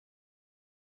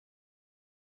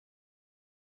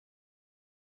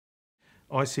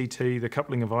ICT, the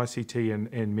coupling of ICT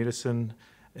and medicine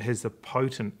has the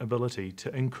potent ability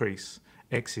to increase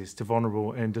access to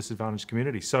vulnerable and disadvantaged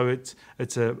communities. So it's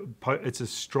a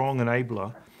strong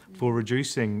enabler for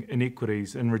reducing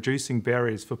inequities and reducing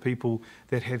barriers for people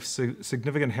that have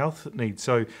significant health needs.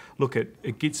 So look,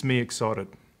 it gets me excited.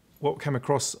 What came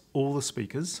across all the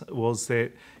speakers was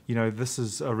that, you know, this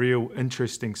is a real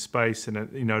interesting space, and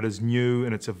it is new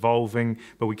and it's evolving,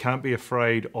 but we can't be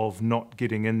afraid of not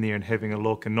getting in there and having a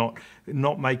look, and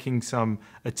not making some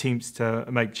attempts to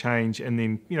make change, and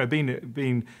then, you know,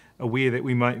 being aware that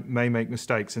we may make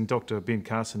mistakes. And Dr. Ben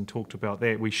Carson talked about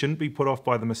that. We shouldn't be put off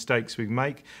by the mistakes we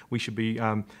make. We should be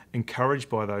encouraged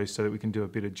by those so that we can do a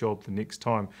better job the next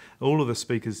time. All of the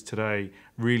speakers today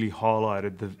really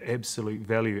highlighted the absolute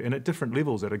value, and at different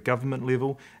levels, at a government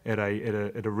level, at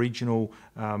a regional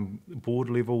board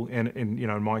level, and you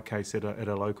know, in my case, at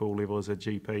a local level as a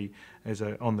GP, as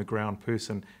a on the ground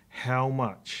person, how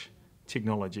much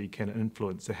technology can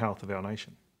influence the health of our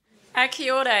nation.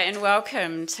 Kia ora and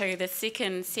welcome to the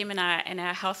second seminar in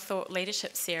our Health Thought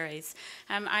Leadership Series.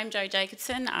 I'm Jo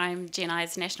Jacobson, I'm Gen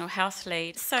I's National Health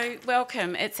Lead. So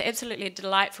welcome, it's absolutely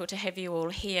delightful to have you all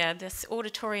here. This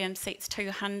auditorium seats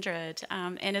 200,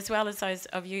 and as well as those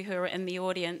of you who are in the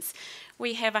audience,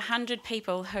 we have 100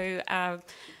 people who are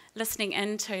listening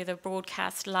into the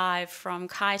broadcast live from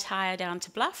Kaitaia down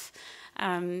to Bluff.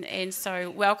 And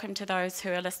so welcome to those who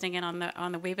are listening in on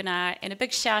the webinar, and a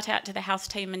big shout out to the health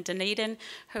team in Dunedin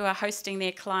who are hosting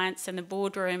their clients in the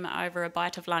boardroom over a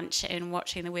bite of lunch and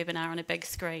watching the webinar on a big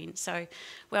screen. So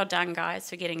well done, guys,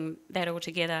 for getting that all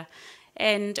together.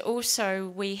 And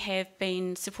also we have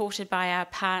been supported by our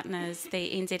partners, the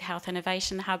NZ Health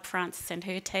Innovation Hub, Frances and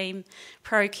her team,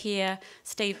 ProCare,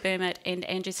 Steve Bermott and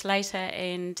Andrew Slater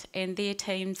and their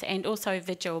teams, and also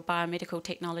Vigil Biomedical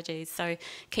Technologies. So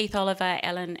Keith Oliver,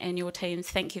 Alan and your teams,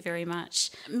 thank you very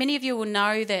much. Many of you will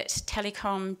know that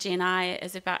Telecom Gen I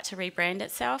is about to rebrand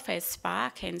itself as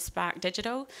Spark and Spark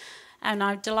Digital. And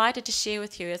I'm delighted to share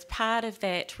with you, as part of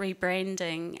that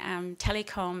rebranding,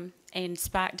 Telecom and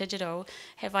Spark Digital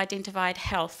have identified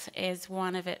health as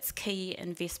one of its key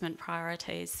investment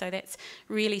priorities. So that's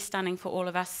really stunning for all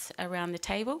of us around the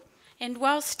table. And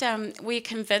whilst we're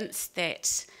convinced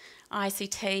that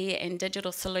ICT and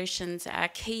digital solutions are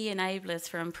key enablers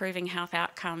for improving health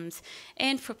outcomes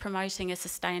and for promoting a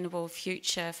sustainable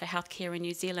future for healthcare in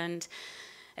New Zealand,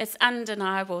 it's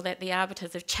undeniable that the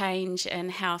arbiters of change in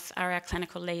health are our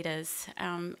clinical leaders,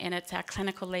 and it's our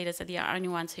clinical leaders are the only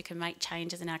ones who can make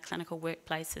changes in our clinical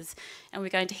workplaces. And we're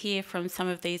going to hear from some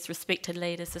of these respected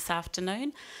leaders this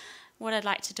afternoon. What I'd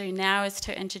like to do now is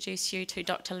to introduce you to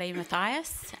Dr. Lee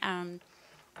Mathias.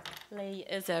 Lee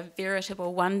is a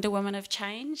veritable wonder woman of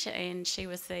change, and she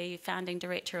was the founding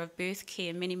director of Birth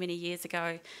Care many, many years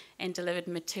ago and delivered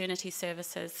maternity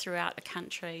services throughout the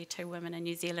country to women in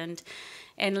New Zealand.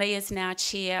 And Lee is now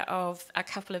chair of a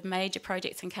couple of major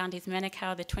projects in Counties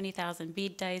Manukau, the 20,000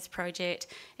 Bed Days project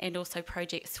and also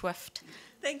Project Swift.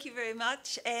 Thank you very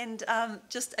much, and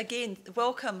just again,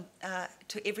 welcome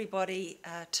to everybody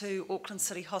to Auckland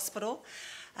City Hospital.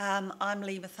 I'm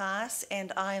Lee Mathias,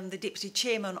 and I am the Deputy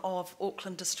Chairman of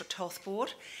Auckland District Health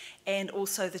Board and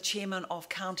also the Chairman of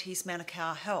Counties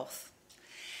Manukau Health.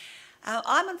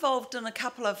 I'm involved in a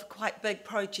couple of quite big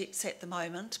projects at the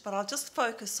moment, but I'll just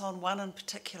focus on one in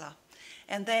particular,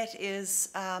 and that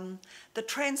is the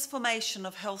transformation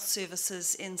of health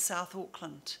services in South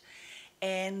Auckland.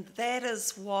 And that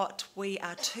is what we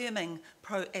are terming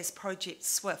as Project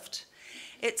Swift.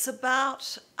 It's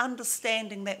about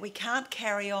understanding that we can't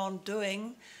carry on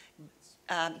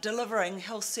delivering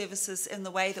health services in the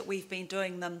way that we've been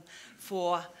doing them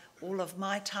for all of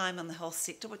my time in the health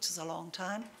sector, which is a long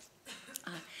time,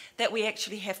 that we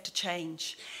actually have to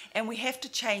change. And we have to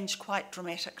change quite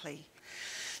dramatically.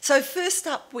 So first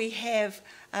up we have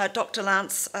Dr.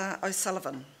 Lance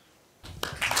O'Sullivan.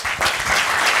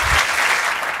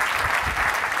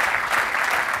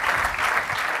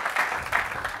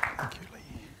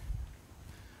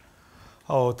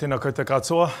 O, tēnā koutou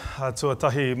katoa,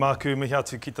 tuatahi māku mihi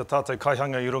atu ki tā tātou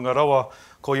kaihanga I runga rawa,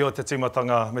 ko io te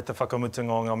timatanga me te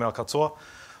whakamutunga o ngā mea katoa.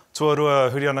 Tuarua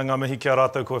huri ana ngā mihi ki a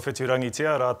rātou kua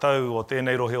whetūrangitia, rātou o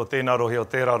tēnei rohe, o tēnā rohe, o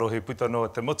tērā rohe, puta noa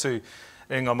te mutu,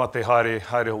 e ngā mate haere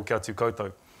hoki atu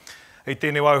koutou. Hei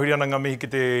tēnei wā huri ana ngā mihi ki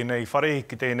tēnei whare,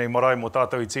 ki tēnei marae mo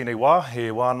tātou I tēnei wā,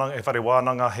 he whare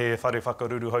wānanga, he whare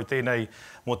whakaruru hau tēnei,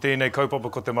 mo tēnei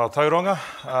kaupapa ko te mātauranga,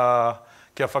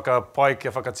 kia whakapai, kia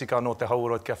whakatika no te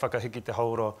haura, kia whakahiki te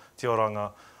haura, te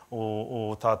oranga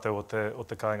o tātou o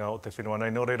te kāinga o te whenua.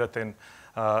 Nei, nō reira te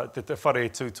whare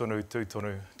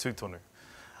tūtonu.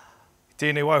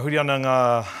 Tēnei wai huri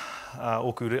ana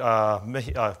oku reo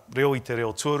I te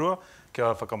reo tuarua,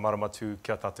 kia whakamaramatu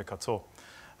kia tātou katoa.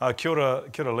 Kia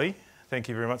ora Lee, thank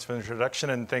you very much for the introduction,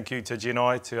 and thank you to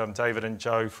Genai, to David and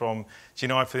Joe from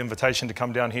Genai for the invitation to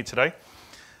come down here today.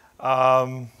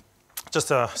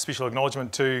 Just a special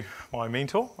acknowledgement to my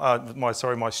mentor, my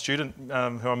student who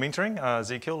I'm mentoring,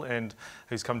 Ezekiel, and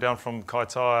who's come down from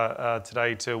Kaitaia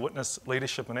today to witness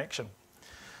leadership in action.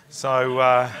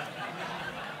 So,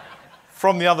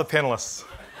 from the other panellists.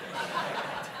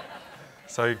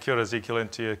 So, kia ora Ezekiel,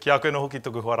 and to you. Kia koe no hoki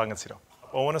toku hoa rangatira.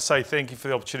 I want to say thank you for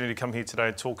the opportunity to come here today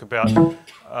and talk about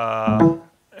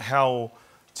how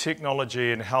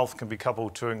technology and health can be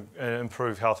coupled to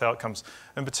improve health outcomes.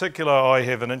 In particular, I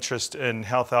have an interest in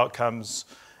health outcomes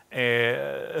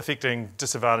affecting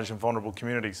disadvantaged and vulnerable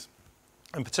communities.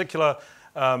 In particular,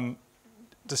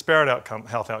 disparate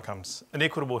health outcomes,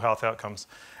 inequitable health outcomes.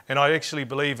 And I actually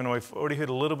believe, and we've already heard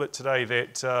a little bit today,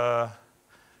 that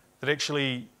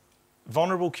actually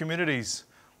vulnerable communities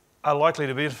are likely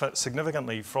to benefit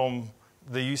significantly from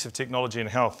the use of technology in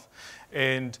health.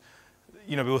 And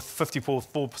you know, with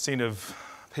 54% of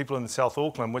people in South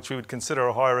Auckland, which we would consider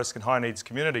a high risk and high needs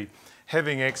community,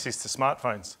 having access to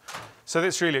smartphones. So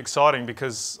that's really exciting,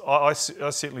 because I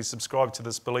certainly subscribe to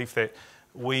this belief that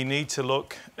we need to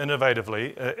look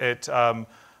innovatively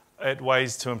at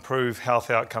ways to improve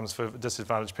health outcomes for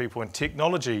disadvantaged people, and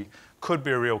technology could be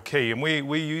a real key. And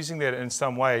we're using that in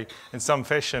some way, in some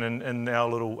fashion in our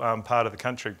little part of the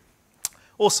country.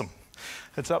 Awesome,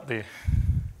 it's up there.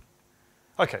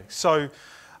 Okay, so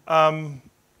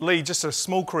Lee, just a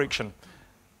small correction.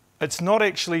 It's not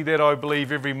actually that I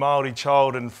believe every Māori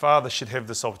child and father should have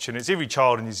this opportunity. It's every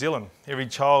child in New Zealand. Every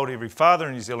child, every father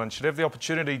in New Zealand should have the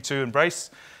opportunity to embrace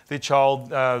their child,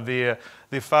 their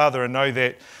father, and know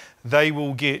that they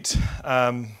will get,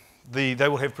 they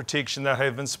will have protection, they'll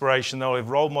have inspiration, they'll have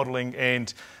role modelling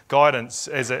and guidance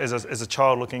as a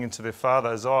child looking into their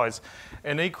father's eyes.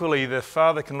 And equally, the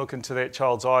father can look into that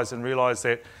child's eyes and realise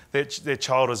that their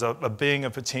child is a being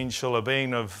of potential, a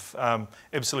being of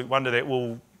absolute wonder that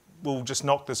will just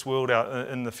knock this world out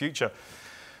in the future.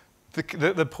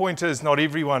 The point is, not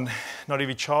everyone, not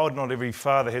every child, not every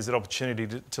father has that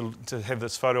opportunity to have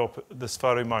this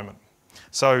photo moment.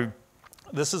 So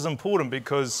this is important,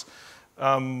 because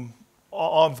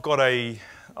I've got a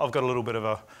little bit of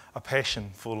a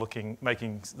passion for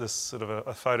making this sort of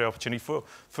a photo opportunity for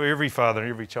every father and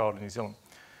every child in New Zealand.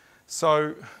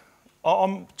 So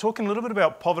I'm talking a little bit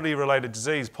about poverty-related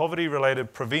disease,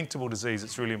 poverty-related preventable disease.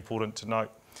 It's really important to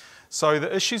note. So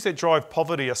the issues that drive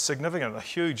poverty are significant, they're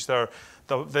huge. They're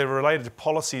related to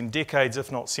policy in decades, if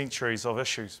not centuries, of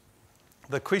issues.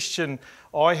 The question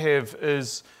I have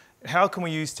is, how can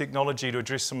we use technology to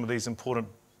address some of these important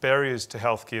barriers to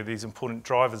healthcare, these important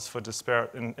drivers for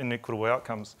disparate and inequitable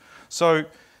outcomes? So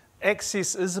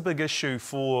access is a big issue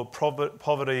for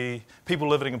poverty, people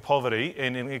living in poverty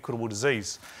and inequitable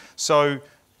disease. So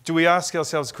do we ask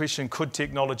ourselves the question, could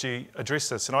technology address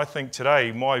this? And I think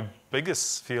today my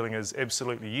biggest feeling is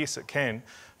absolutely yes, it can.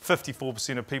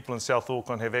 54% of people in South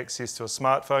Auckland have access to a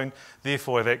smartphone,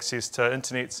 therefore have access to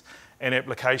internets and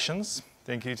applications.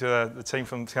 Thank you to the team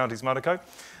from Counties Manukau.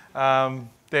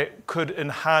 That could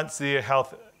enhance their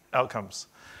health outcomes.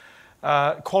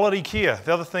 Quality care.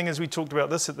 The other thing is, we talked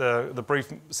about this at the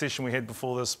brief session we had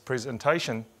before this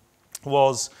presentation,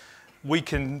 was we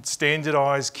can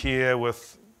standardise care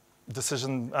with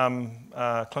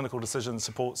clinical decision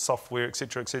support software,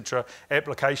 etc.,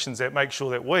 applications that make sure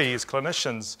that we as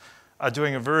clinicians are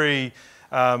doing a very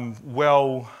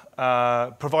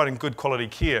providing good quality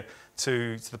care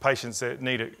to the patients that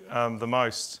need it the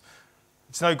most.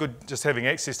 It's no good just having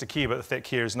access to care, but if that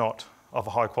care is not of a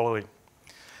high quality.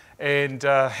 And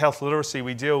health literacy,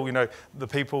 the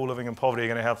people living in poverty are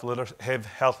going to have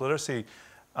health literacy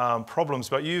problems,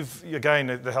 but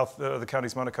the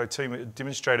Counties Manukau team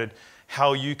demonstrated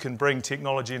how you can bring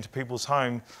technology into people's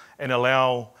home and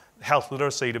allow health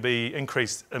literacy to be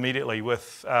increased immediately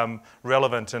with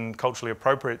relevant and culturally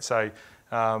appropriate,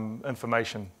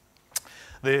 information.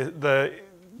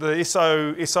 The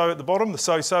SO at the bottom, the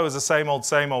so-so is the same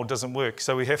old doesn't work.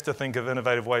 So we have to think of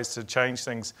innovative ways to change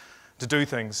things, to do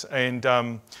things. And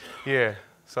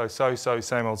so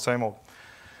same old.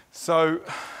 So,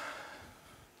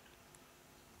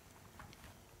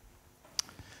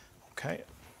 okay.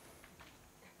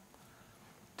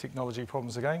 Technology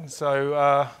problems again. So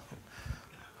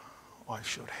I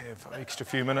should have an extra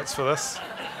few minutes for this.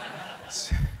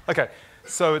 Okay,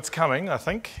 so it's coming, I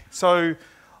think. So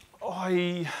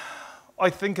I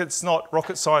think it's not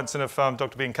rocket science, and if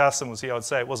Dr. Ben Carson was here, I'd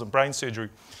say it wasn't brain surgery.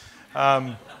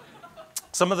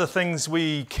 Some of the things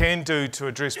we can do to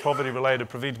address poverty-related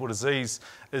preventable disease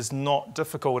is not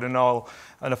difficult, and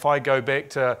if I go back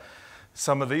to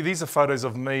some of these are photos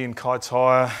of me in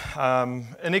Kaitaia.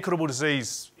 Inequitable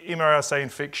disease, MRSA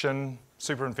infection,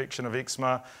 superinfection of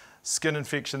eczema, skin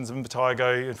infections,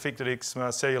 impetigo, infected eczema,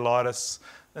 cellulitis,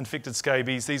 infected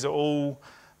scabies.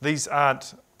 This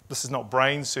is not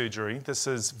brain surgery. This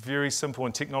is very simple,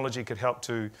 and technology could help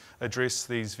to address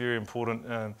these very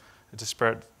important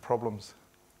disparate problems.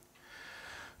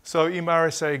 So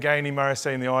MRSA again,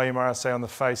 MRSA in the eye, MRSA on the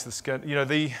face, the skin.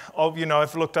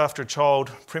 I've looked after a child,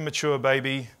 premature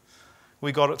baby.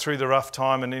 We got it through the rough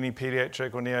time, and any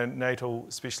paediatric or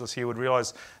neonatal specialist here would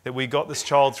realise that we got this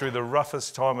child through the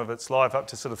roughest time of its life, up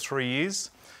to sort of 3 years,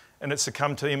 and it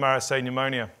succumbed to MRSA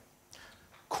pneumonia.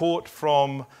 Caught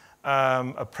from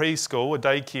a preschool, a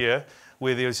daycare,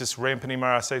 where there was just rampant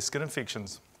MRSA skin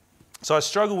infections. So I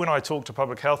struggle when I talk to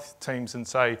public health teams and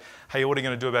say, hey, what are you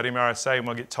going to do about MRSA? And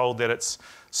I get told that it's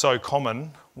so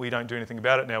common, we don't do anything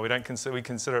about it now. We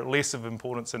consider it less of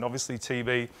importance than obviously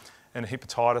TB and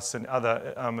hepatitis and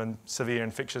other and severe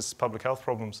infectious public health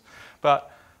problems.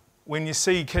 But when you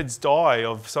see kids die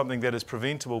of something that is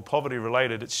preventable, poverty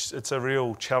related, it's a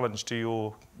real challenge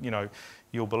to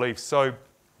your beliefs. So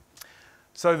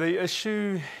the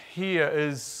issue here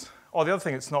is, the other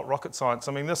thing, it's not rocket science.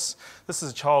 I mean, this is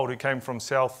a child who came from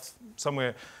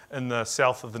somewhere in the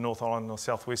south of the North Island, or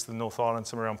southwest of the North Island,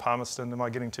 somewhere around Palmerston. Am I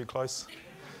getting too close?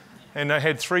 And they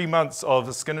had 3 months of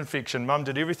a skin infection. Mum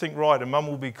did everything right, and Mum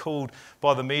will be called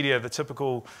by the media the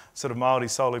typical sort of Māori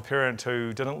solo parent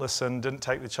who didn't listen, didn't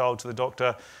take the child to the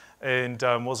doctor, and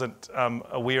wasn't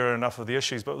aware enough of the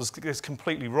issues. But it was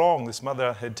completely wrong. This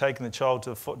mother had taken the child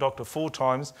to the doctor 4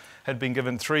 times, had been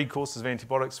given 3 courses of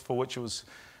antibiotics for which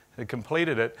had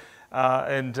completed it,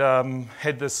 and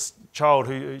had this child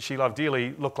who she loved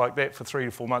dearly look like that for 3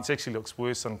 to 4 months. Actually looks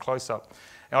worse on close-up.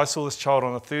 And I saw this child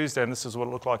on a Thursday, and this is what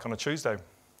it looked like on a Tuesday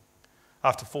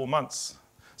after 4 months.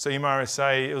 So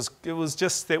MRSA, it was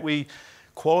just that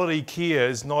quality care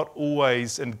is not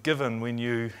always given when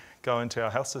you go into our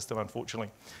health system,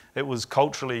 unfortunately. It was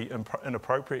culturally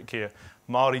inappropriate care.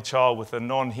 Māori child with a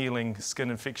non-healing skin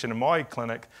infection in my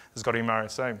clinic has got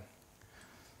MRSA.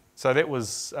 So that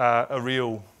was a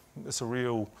real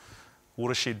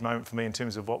watershed moment for me in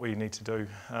terms of what we need to do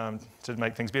to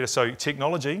make things better. So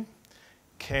technology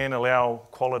can allow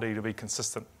quality to be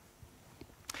consistent.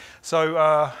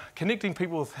 So connecting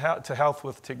people to health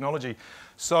with technology.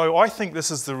 So I think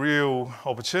this is the real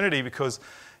opportunity, because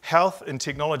health and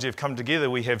technology have come together.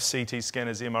 We have CT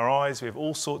scanners, MRIs, we have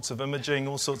all sorts of imaging,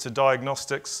 all sorts of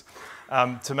diagnostics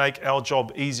to make our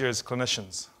job easier as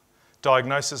clinicians.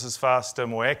 Diagnosis is faster,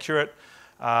 more accurate,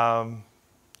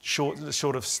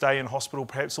 short of stay in hospital,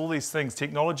 perhaps. All these things,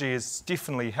 technology has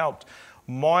definitely helped.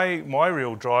 My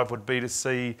real drive would be to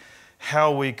see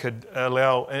how we could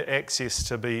allow access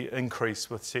to be increased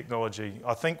with technology.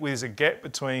 I think there's a gap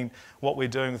between what we're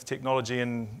doing with technology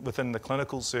and within the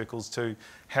clinical circles to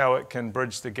how it can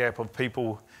bridge the gap of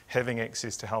people having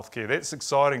access to healthcare. That's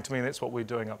exciting to me, and that's what we're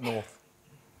doing up north.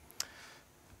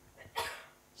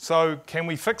 So can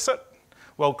we fix it?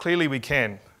 Well, clearly we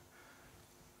can.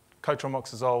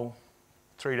 Cotrimoxazole,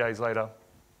 3 days later.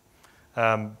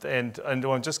 And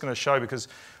I'm just going to show, because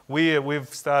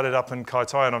we've started up in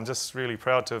Kaitaia, and I'm just really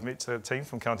proud to have met the team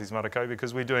from Counties Marako,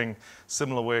 because we're doing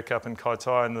similar work up in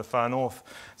Kaitaia in the far north.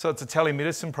 So it's a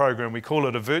telemedicine program. We call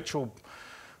it a virtual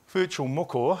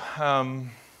moko.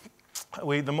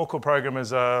 The moko program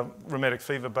is a rheumatic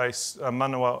fever-based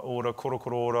manawa order,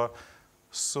 korokoro order,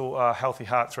 healthy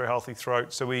heart through a healthy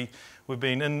throat. So we've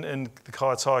been in the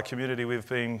Kaitaia community, we've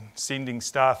been sending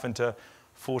staff into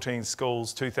 14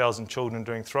 schools, 2,000 children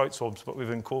doing throat swabs, but we've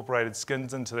incorporated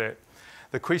skins into that.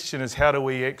 The question is, how do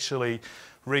we actually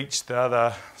reach the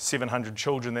other 700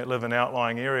 children that live in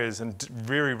outlying areas and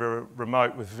very, very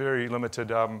remote with very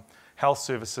limited health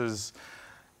services?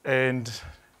 And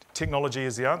technology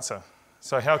is the answer.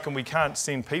 So we can't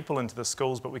send people into the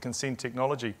schools, but we can send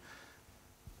technology.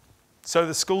 So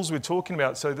the schools we're talking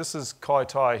about, so this is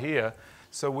Kaitaia here.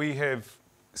 So we have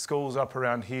schools up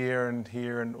around here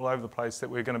and all over the place that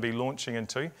we're going to be launching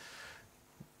into.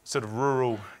 Sort of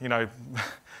rural, I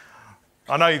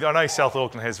know South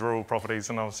Auckland has rural properties,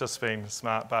 and I was just being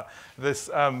smart, but this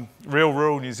real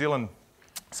rural New Zealand.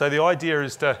 So the idea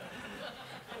is to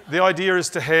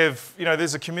have,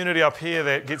 there's a community up here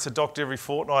that gets a doctor every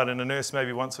fortnight and a nurse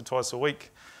maybe once or twice a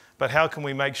week. But how can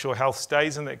we make sure health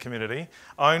stays in that community,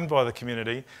 owned by the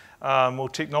community? Well,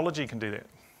 technology can do that.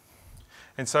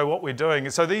 And so what we're doing,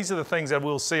 so these are the things that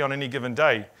we'll see on any given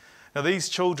day. Now these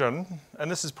children, and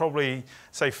this is probably,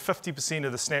 say, 50%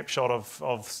 of the snapshot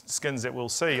of skins that we'll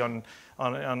see on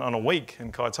a week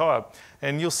in Kaitaia,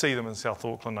 and you'll see them in South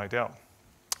Auckland, no doubt.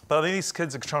 But these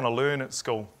kids are trying to learn at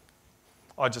school.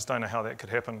 I just don't know how that could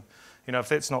happen. You know, if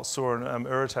that's not sore and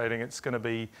irritating, it's going to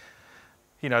be,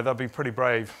 you know, they'll be pretty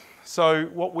brave. So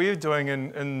what we're doing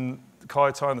in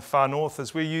Kaitaia in the far north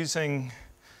is we're using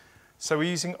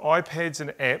iPads and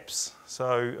apps.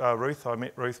 So Ruth, I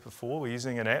met Ruth before, we're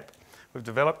using an app. We've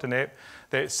developed an app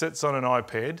that sits on an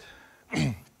iPad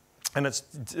and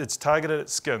it's targeted at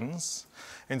skins.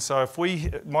 And so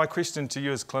my question to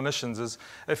you as clinicians is,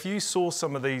 if you saw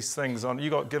some of these things you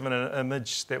got given an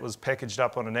image that was packaged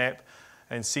up on an app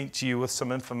and sent to you with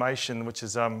some information which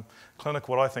is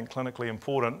what I think clinically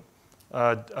important,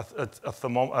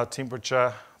 a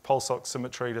temperature, pulse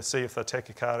oximetry to see if they're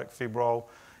tachycardic, febrile,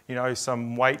 you know,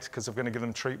 some weight because I'm going to give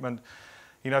them treatment.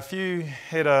 You know, if you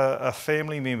had a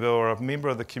family member or a member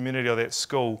of the community or that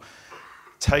school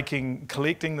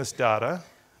collecting this data,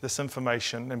 this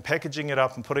information, and packaging it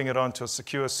up and putting it onto a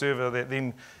secure server that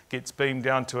then gets beamed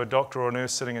down to a doctor or a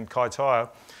nurse sitting in Kaitaia,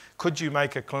 could you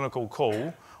make a clinical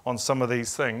call on some of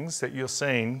these things that you're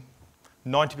seeing?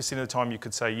 90% of the time you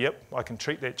could say, yep, I can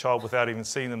treat that child without even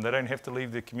seeing them. They don't have to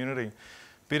leave their community.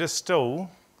 Better still,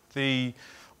 the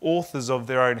authors of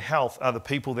their own health are the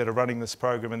people that are running this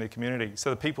program in their community. So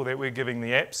the people that we're giving the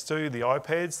apps to, the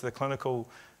iPads, the clinical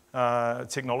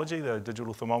technology, the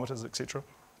digital thermometers, etc.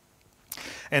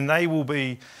 And they will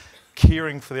be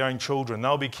caring for their own children.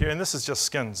 They'll be caring, this is just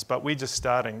skins, but we're just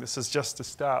starting. This is just a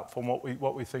start from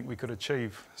what we think we could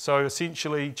achieve. So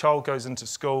essentially, child goes into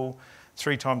school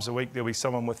 3 times a week. There'll be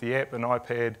someone with the app, an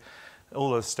iPad,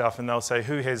 all this stuff, and they'll say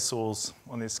who has sores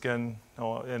on their skin,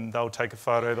 and they'll take a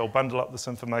photo, they'll bundle up this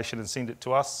information and send it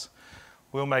to us.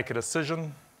 We'll make a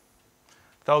decision,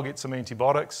 they'll get some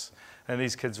antibiotics, and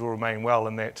these kids will remain well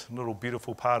in that little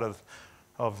beautiful part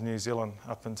of New Zealand,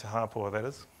 up into Hapua, that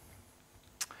is.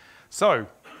 So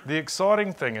the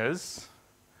exciting thing is,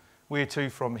 where to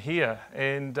from here?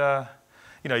 And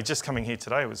you know, just coming here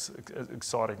today was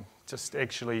exciting, just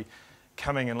actually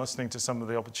coming and listening to some of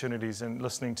the opportunities and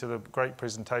listening to the great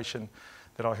presentation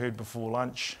that I heard before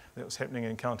lunch that was happening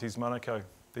in Counties Manukau,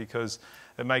 because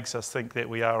it makes us think that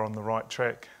we are on the right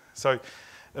track. So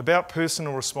about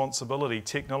personal responsibility,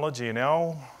 technology in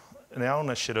our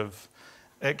initiative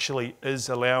actually is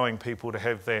allowing people to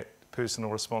have that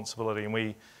personal responsibility, and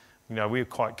we're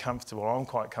quite comfortable, I'm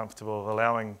quite comfortable of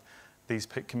allowing these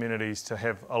communities to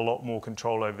have a lot more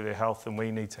control over their health than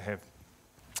we need to have.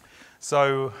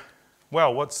 So,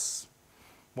 well, what's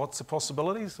the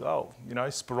possibilities? Oh, you know,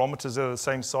 spirometers are the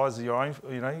same size as your own,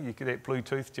 you know, you get that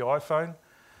Bluetooth to your iPhone.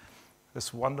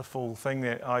 This wonderful thing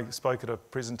that I spoke at a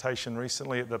presentation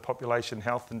recently at the Population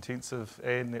Health Intensive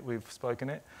ad that we've spoken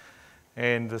at,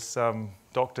 and this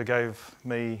doctor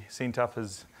sent up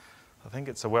his, I think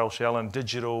it's a Welsh Allen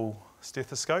digital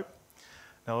stethoscope.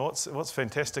 Now what's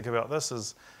fantastic about this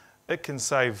is it can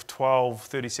save 12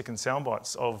 30-second sound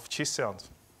bites of chest sounds,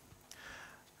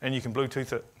 and you can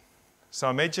Bluetooth it. So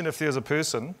imagine if there's a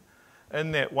person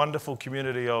in that wonderful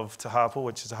community of Te Hapua,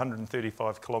 which is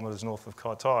 135 kilometres north of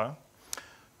Kaitaia,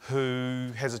 who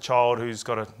has a child who's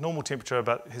got a normal temperature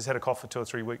but has had a cough for 2 or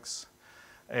 3 weeks.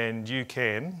 And you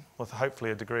can, with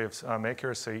hopefully a degree of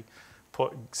accuracy,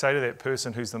 say to that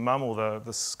person who's the mum or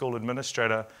the school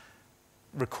administrator,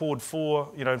 record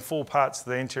in 4 parts,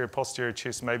 the anterior, posterior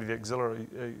chest, maybe the axillary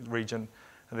region,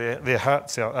 their heart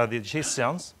sound, their chest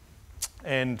sounds,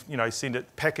 and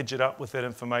package it up with that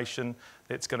information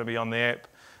that's going to be on the app,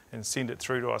 and send it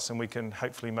through to us, and we can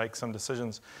hopefully make some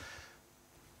decisions.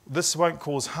 This won't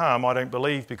cause harm, I don't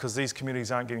believe, because these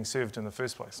communities aren't getting served in the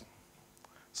first place.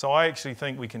 So I actually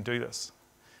think we can do this.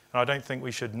 And I don't think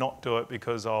we should not do it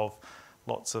because of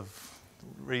lots of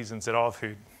reasons that I've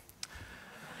heard.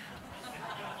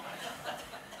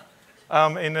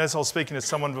 And as I was speaking to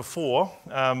someone before,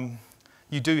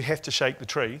 you do have to shake the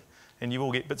tree, and you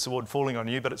will get bits of wood falling on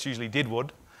you, but it's usually dead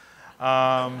wood,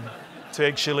 to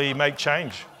actually make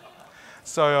change.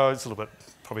 So it's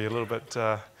probably a little bit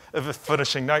of a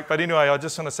finishing note. But anyway, I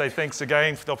just want to say thanks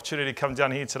again for the opportunity to come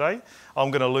down here today. I'm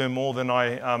going to learn more than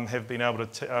I have been able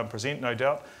to present, no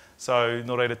doubt. So,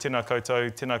 nō reira, tēnā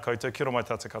koutou, kia ora mai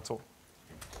tātou katoa.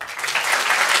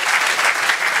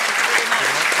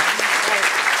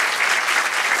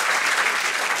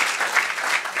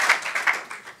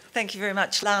 Thank you very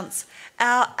much, Lance.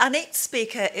 Our next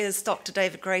speaker is Dr.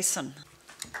 David Grayson.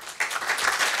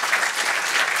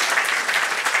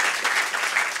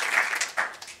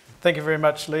 Thank you very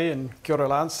much, Lee, and kia ora,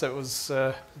 Lance. It was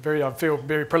I feel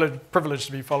very privileged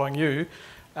to be following you.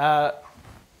 Oh,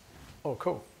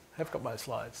 cool. have got my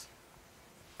slides.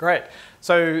 Great.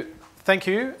 So thank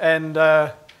you, and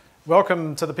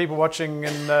welcome to the people watching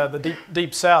in the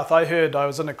deep south. I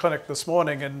was in a clinic this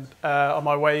morning, and on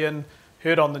my way in,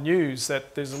 heard on the news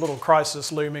that there's a little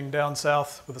crisis looming down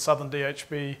south with the Southern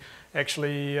DHB,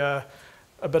 actually a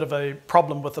bit of a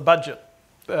problem with the budget,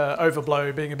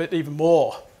 overblow being a bit even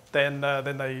more than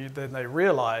they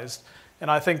realised. And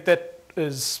I think that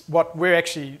is what we're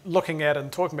actually looking at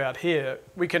and talking about here.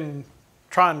 We can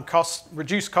try and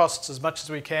reduce costs as much as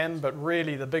we can, but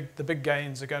really the big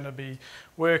gains are going to be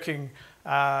working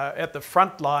at the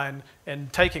front line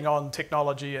and taking on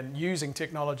technology and using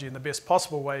technology in the best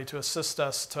possible way to assist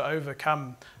us to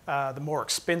overcome the more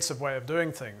expensive way of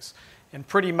doing things. And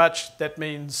pretty much that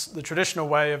means the traditional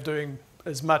way of doing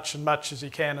as much as you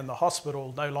can in the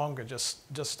hospital no longer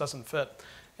just doesn't fit.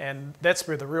 And that's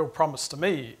where the real promise to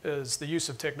me is the use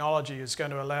of technology is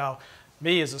going to allow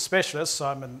me as a specialist, so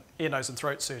I'm an ear, nose and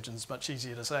throat surgeon, it's much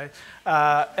easier to say,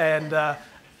 and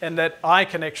that I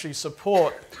can actually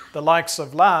support the likes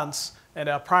of Lance and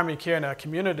our primary care and our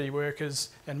community workers,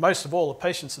 and most of all the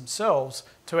patients themselves,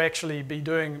 to actually be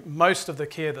doing most of the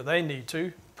care that they need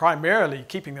to, primarily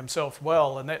keeping themselves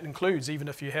well, and that includes even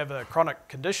if you have a chronic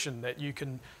condition, that you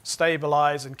can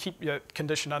stabilize and keep your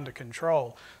condition under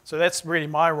control. So that's really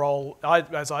my role,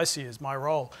 as I see as my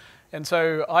role. And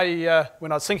so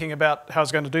when I was thinking about how I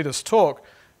was going to do this talk,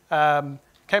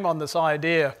 came on this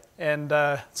idea, and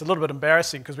it's a little bit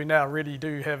embarrassing because we now really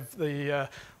do have the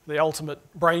ultimate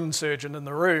brain surgeon in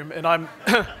the room, and I'm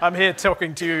I'm here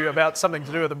talking to you about something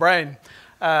to do with the brain.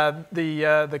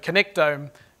 The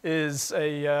connectome is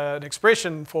an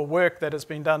expression for work that has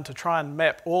been done to try and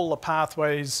map all the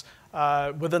pathways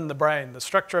within the brain, the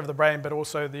structure of the brain, but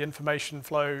also the information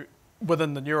flow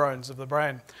within the neurons of the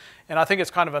brain. And I think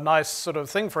it's kind of a nice sort of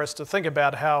thing for us to think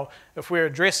about how if we're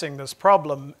addressing this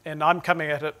problem, and I'm coming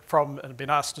at it from, and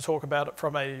been asked to talk about it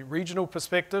from a regional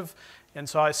perspective, and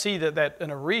so I see that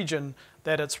in a region,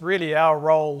 that it's really our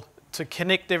role to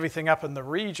connect everything up in the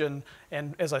region,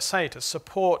 and as I say, to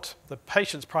support the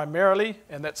patients primarily,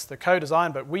 and that's the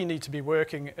co-design, but we need to be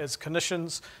working as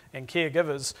clinicians and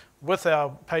caregivers with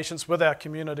our patients, with our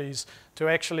communities, to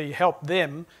actually help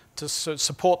them to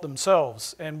support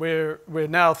themselves. And we're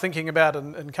now thinking about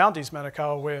in counties,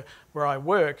 Manukau, where I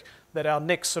work, that our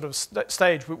next sort of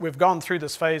stage, we've gone through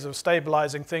this phase of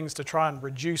stabilising things to try and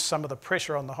reduce some of the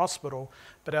pressure on the hospital,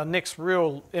 but our next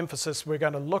real emphasis we're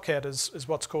going to look at is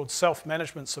what's called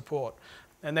self-management support.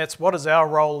 And that's what is our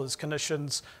role as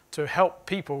clinicians to help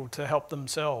people to help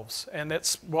themselves. And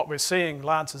that's what we're seeing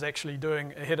Lance is actually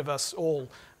doing ahead of us all.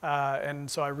 And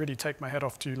so I really take my hat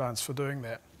off to you, Lance, for doing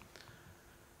that.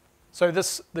 So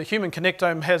the Human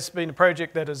Connectome has been a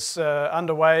project that is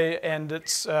underway, and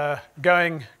it's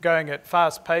going at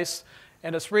fast pace,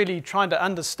 and it's really trying to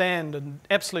understand in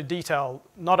absolute detail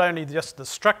not only just the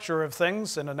structure of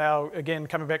things, and now again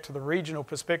coming back to the regional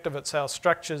perspective, it's our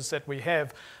structures that we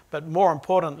have, but more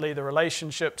importantly the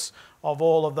relationships of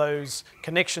all of those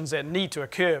connections that need to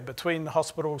occur between the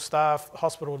hospital staff,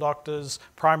 hospital doctors,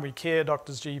 primary care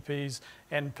doctors, GPs,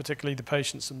 and particularly the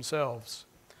patients themselves.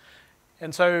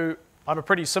 And so I'm a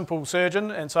pretty simple surgeon,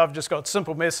 and so I've just got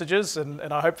simple messages, and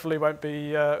I hopefully won't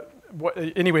be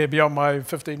anywhere beyond my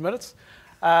 15 minutes.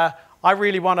 I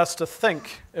really want us to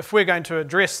think, if we're going to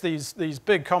address these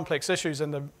big complex issues,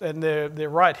 and they're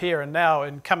right here and now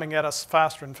and coming at us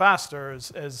faster and faster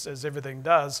as everything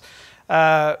does,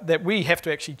 that we have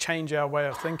to actually change our way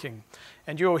of thinking.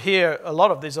 And you'll hear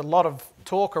there's a lot of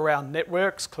talk around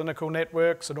networks, clinical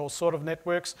networks and all sort of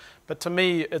networks, but to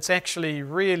me it's actually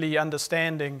really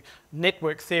understanding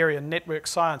network theory and network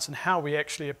science and how we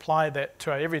actually apply that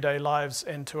to our everyday lives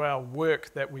and to our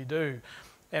work that we do.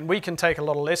 And we can take a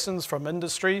lot of lessons from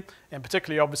industry, and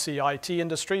particularly obviously IT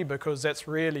industry, because that's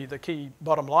really the key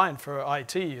bottom line for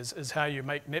IT is how you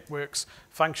make networks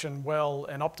function well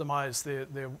and optimize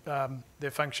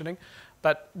their functioning.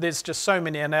 But there's just so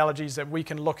many analogies that we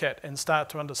can look at and start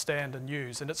to understand and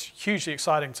use. And it's hugely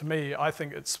exciting to me. I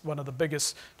think it's one of the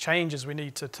biggest changes we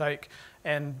need to take,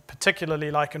 and particularly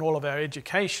like in all of our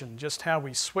education, just how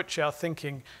we switch our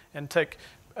thinking and take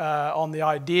on the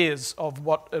ideas of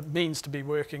what it means to be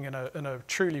working in a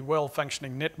truly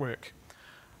well-functioning network.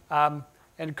 And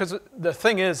because the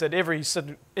thing is that every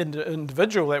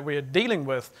individual that we're dealing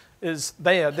with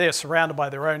they're surrounded by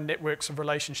their own networks of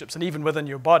relationships, and even within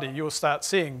your body you'll start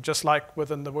seeing, just like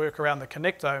within the work around the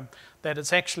connectome, that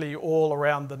it's actually all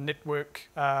around the network,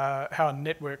 how a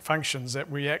network functions,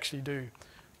 that we actually do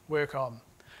work on.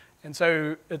 And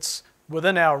so it's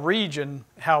within our region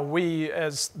how we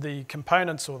as the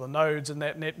components or the nodes in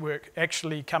that network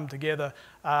actually come together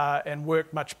and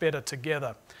work much better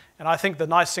together. And I think the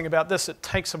nice thing about this, it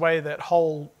takes away that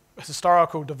whole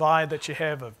historical divide that you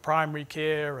have of primary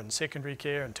care and secondary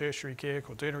care and tertiary care,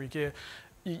 quaternary care.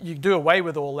 You do away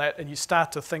with all that and you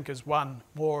start to think as one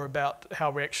more about how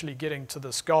we're actually getting to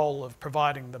this goal of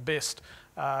providing the best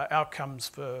outcomes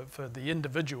for the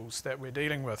individuals that we're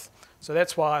dealing with. So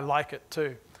that's why I like it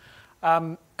too.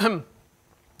 And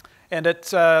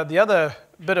it's the other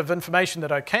bit of information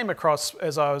that I came across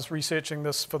as I was researching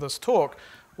this for this talk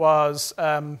was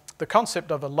the concept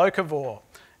of a locavore.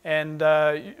 And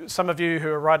some of you who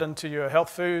are right into your health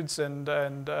foods and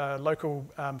local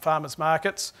farmers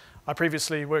markets, I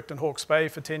previously worked in Hawke's Bay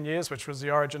for 10 years, which was the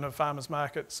origin of farmers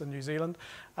markets in New Zealand.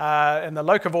 And the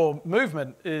locavore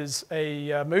movement is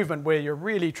a movement where you're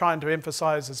really trying to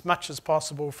emphasize as much as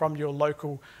possible from your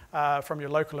local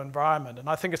environment. And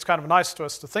I think it's kind of nice to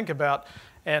us to think about.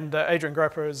 And Adrian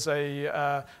Gropper is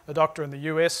a doctor in the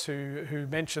US who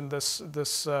mentioned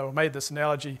this or made this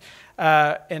analogy.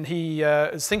 And he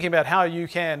is thinking about how you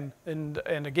can, and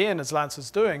again, as Lance is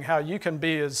doing, how you can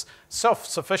be as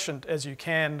self-sufficient as you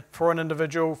can for an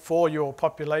individual, for your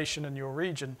population in your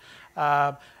region.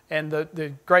 And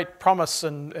the great promise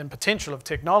and potential of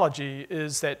technology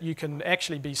is that you can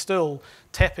actually be still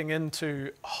tapping into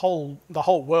the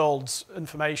whole world's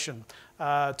information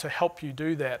to help you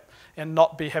do that, and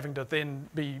not be having to then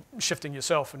be shifting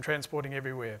yourself and transporting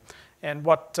everywhere. And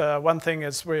what one thing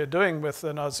is we're doing with,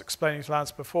 and I was explaining to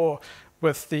Lance before,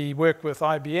 with the work with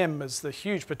IBM is the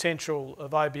huge potential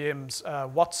of IBM's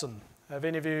Watson. Have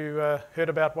any of you heard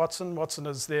about Watson? Watson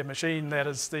is their machine that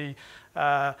is the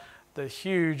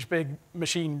huge, big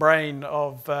machine brain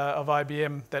of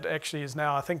IBM that actually is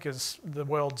now, I think, is the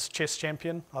world's chess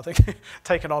champion. I think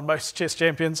taken on most chess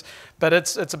champions. But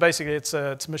it's basically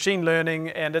machine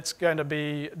learning, and it's going to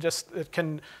be it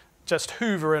can just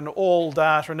hoover in all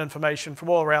data and information from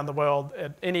all around the world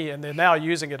and they're now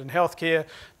using it in healthcare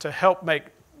to help make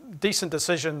decent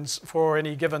decisions for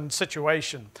any given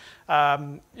situation.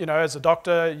 You know, as a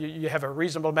doctor, you have a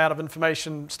reasonable amount of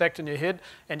information stacked in your head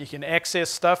and you can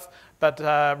access stuff, but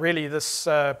really this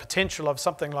potential of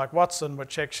something like Watson,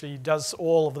 which actually does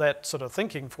all of that sort of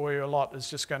thinking for you a lot, is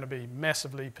just going to be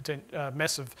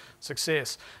massive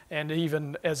success. And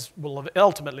even as will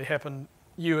ultimately happen,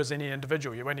 you as any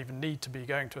individual, you won't even need to be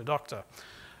going to a doctor.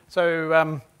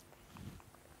 So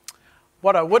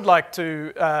what I would like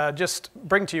to just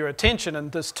bring to your attention in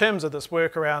terms of this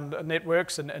work around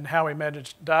networks and how we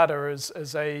manage data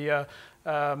is a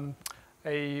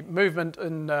movement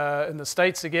in the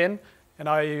States again. And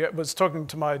I was talking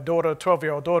to my daughter,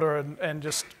 12-year-old daughter, and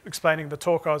just explaining the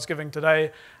talk I was giving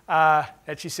today.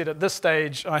 And she said, at this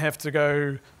stage, I have to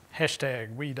go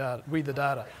hashtag we the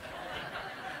data.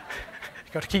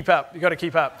 You've got to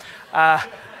keep up.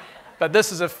 But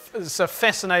this is a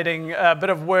fascinating bit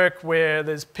of work where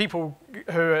there's people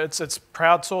who it's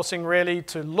crowdsourcing really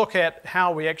to look at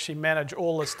how we actually manage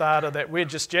all this data that we're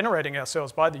just generating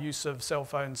ourselves by the use of cell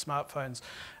phones, smartphones,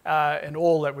 and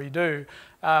all that we do,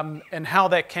 and how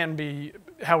that can be,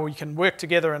 how we can work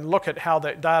together and look at how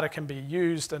that data can be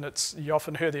used. And you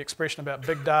often hear the expression about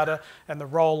big data and the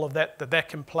role of that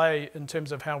can play in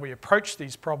terms of how we approach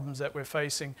these problems that we're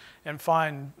facing and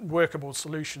find workable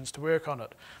solutions to work on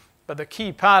it. But the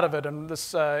key part of it, and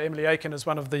this Emily Aiken is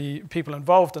one of the people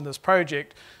involved in this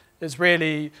project, is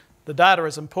really the data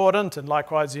is important and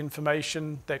likewise the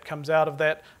information that comes out of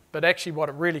that, but actually what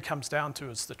it really comes down to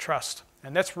is the trust.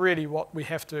 And that's really what we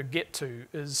have to get to,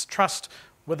 is trust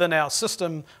within our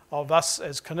system of us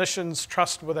as clinicians,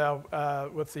 trust with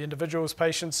the individuals,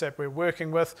 patients that we're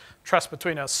working with, trust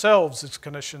between ourselves as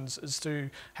clinicians as to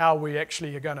how we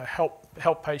actually are going to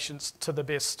help patients to the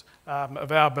best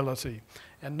of our ability,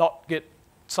 and not get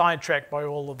sidetracked by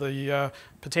all of the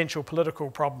potential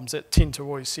political problems that tend to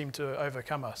always seem to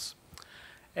overcome us.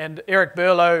 And Eric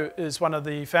Burlow is one of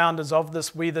the founders of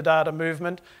this We the Data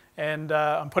movement, and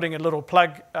I'm putting a little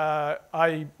plug.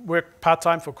 I work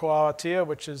part-time for Ko Awatea,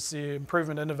 which is the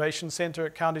Improvement Innovation Centre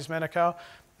at Counties Manukau,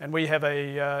 and we have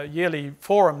a yearly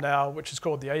forum now, which is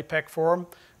called the APAC Forum.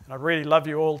 And I'd really love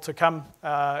you all to come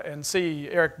and see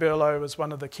Eric Burlow as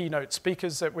one of the keynote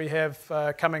speakers that we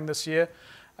have coming this year.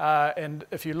 And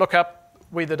if you look up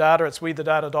We the Data, it's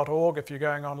wethedata.org if you're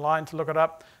going online to look it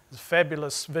up. It's a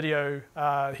fabulous video.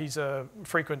 He's a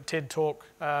frequent TED Talk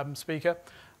speaker.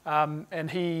 And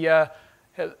he,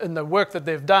 in the work that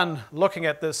they've done looking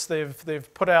at this,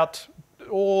 they've put out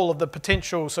all of the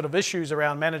potential sort of issues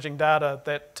around managing data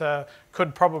that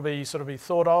could probably sort of be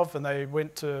thought of, and they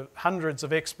went to hundreds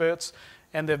of experts,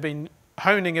 and they've been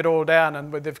honing it all down,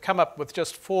 and they've come up with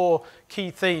just 4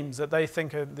 key themes that they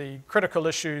think are the critical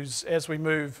issues as we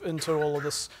move into all of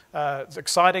this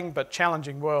exciting but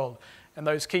challenging world. And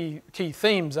those key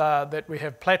themes are that we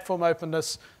have platform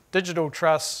openness, digital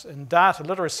trust, and data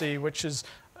literacy, which is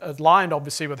aligned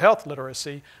obviously with health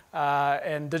literacy,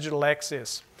 and digital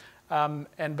access.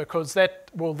 And because that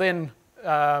will then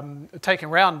take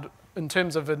around in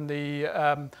terms of in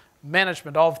the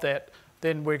management of that,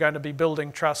 then we're going to be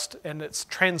building trust, and it's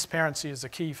transparency is the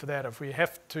key for that. If we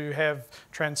have to have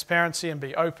transparency and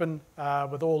be open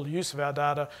with all use of our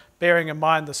data, bearing in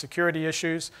mind the security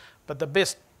issues, but the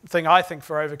best thing I think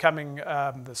for overcoming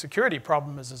the security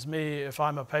problem is me, if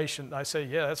I'm a patient, I say,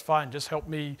 yeah, that's fine, just help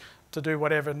me to do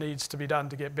whatever needs to be done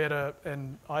to get better.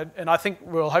 And I think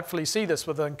we'll hopefully see this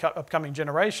with the upcoming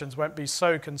generations, won't be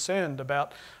so concerned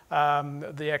about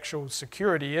the actual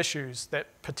security issues that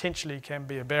potentially can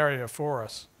be a barrier for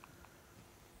us.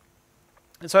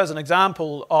 And so as an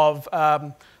example of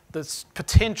this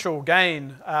potential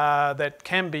gain that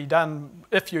can be done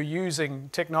if you're using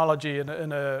technology in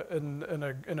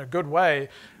a good way,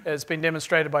 has been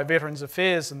demonstrated by Veterans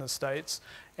Affairs in the States.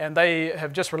 And they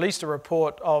have just released a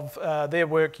report of their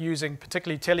work using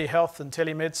particularly telehealth and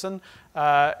telemedicine,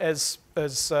 as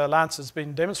Lance has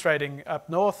been demonstrating up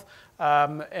north.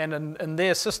 And in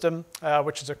their system,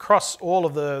 which is across all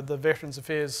of the Veterans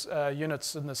Affairs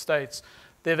units in the States,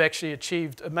 they've actually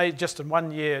achieved, just in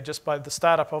 1 year, just by the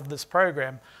startup of this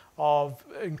program, of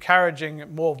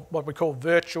encouraging more what we call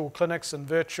virtual clinics and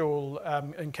virtual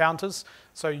encounters.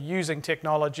 So using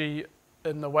technology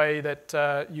in the way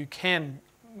that you can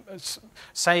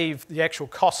save the actual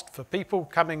cost for people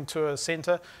coming to a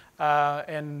centre,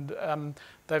 and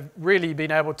they've really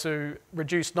been able to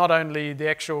reduce not only the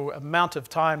actual amount of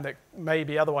time that may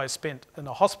be otherwise spent in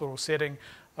a hospital setting,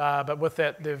 but with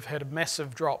that they've had a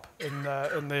massive drop in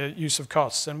their use of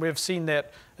costs. And we've seen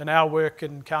that in our work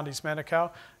in Counties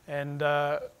Manukau, and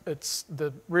it's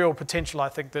the real potential I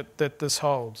think that this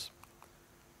holds.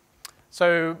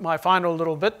 So my final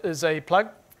little bit is a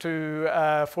plug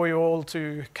for you all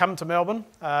to come to Melbourne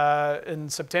in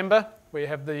September. We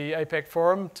have the APAC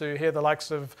Forum to hear the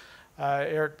likes of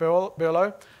Eric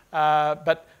Burlow.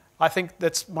 But I think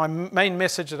that's my main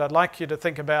message that I'd like you to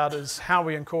think about, is how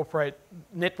we incorporate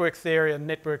network theory and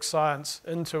network science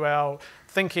into our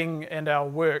thinking and our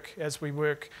work as we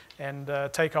work and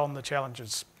take on the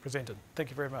challenges presented.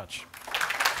 Thank you very much.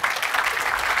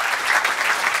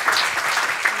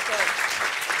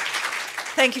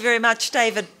 Thank you very much,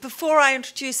 David. Before I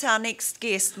introduce our next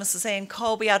guest, Mrs. Anne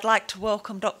Kolbe, I'd like to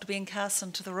welcome Dr. Ben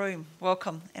Carson to the room.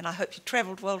 Welcome, and I hope you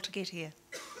travelled well to get here.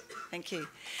 Thank you.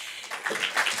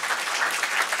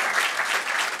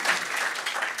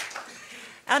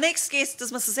 Our next guest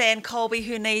is Mrs. Anne Kolbe,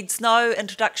 who needs no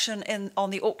introduction on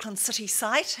the Auckland City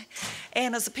site.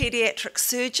 Anne is a paediatric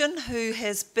surgeon who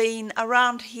has been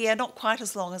around here not quite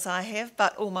as long as I have,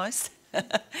 but almost.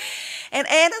 And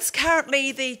Anne is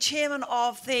currently the chairman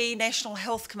of the National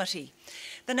Health Committee.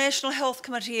 The National Health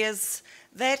Committee is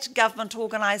that government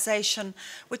organisation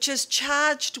which is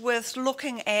charged with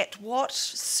looking at what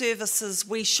services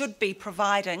we should be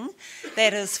providing,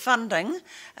 that is funding,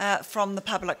 from the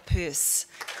public purse.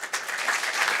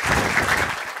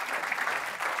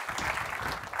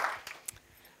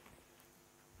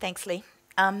 Thanks, Lee.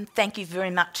 Thank you very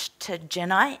much to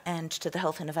Jenai and to the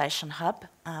Health Innovation Hub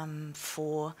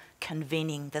for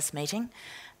convening this meeting.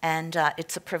 And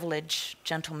it's a privilege,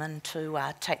 gentlemen, to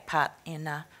take part in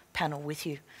a panel with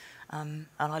you. And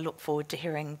I look forward to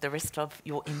hearing the rest of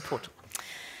your input.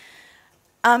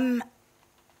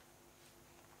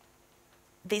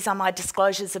 These are my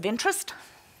disclosures of interest.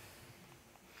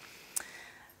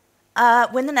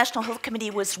 When the National Health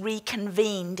Committee was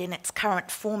reconvened in its current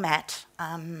format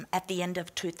at the end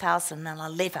of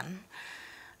 2011,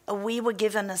 we were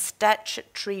given a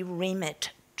statutory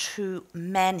remit to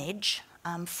manage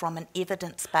from an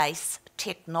evidence-based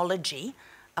technology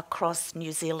across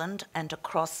New Zealand and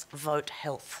across Vote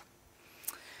Health.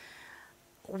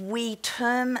 We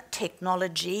term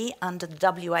technology under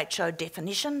the WHO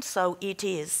definition, so it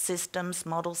is systems,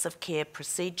 models of care,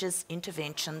 procedures,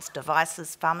 interventions,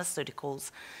 devices,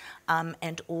 pharmaceuticals,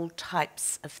 and all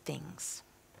types of things.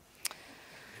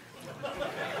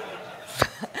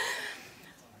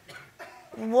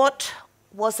 What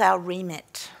was our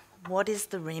remit? What is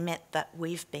the remit that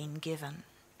we've been given?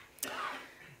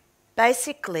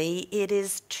 Basically, it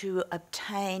is to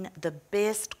obtain the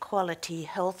best quality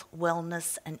health,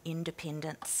 wellness and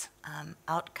independence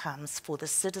outcomes for the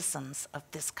citizens of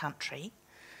this country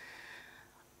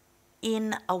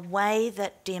in a way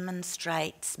that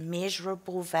demonstrates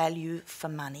measurable value for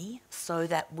money so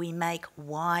that we make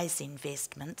wise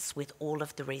investments with all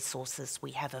of the resources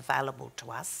we have available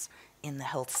to us in the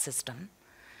health system,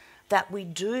 that we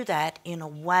do that in a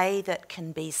way that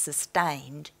can be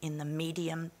sustained in the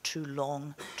medium to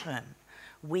long term.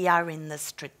 We are in the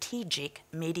strategic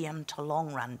medium to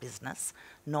long run business,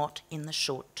 not in the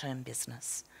short term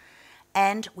business.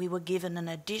 And we were given an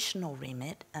additional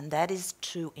remit, and that is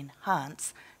to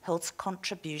enhance health's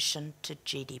contribution to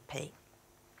GDP.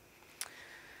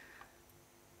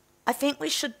 I think we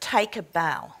should take a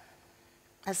bow.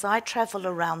 As I travel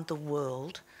around the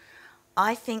world,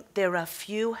 I think there are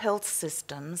few health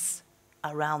systems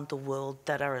around the world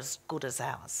that are as good as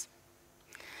ours.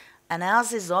 And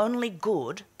ours is only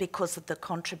good because of the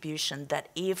contribution that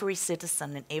every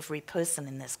citizen and every person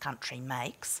in this country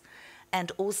makes,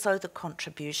 and also the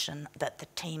contribution that the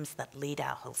teams that lead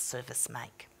our health service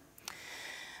make.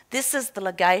 This is the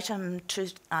Legatum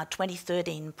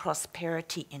 2013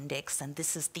 Prosperity Index, and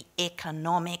this is the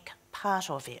economic part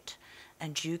of it,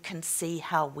 and you can see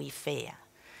how we fare.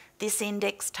 This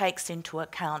index takes into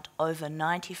account over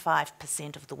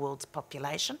 95% of the world's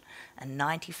population and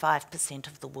 95%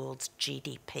 of the world's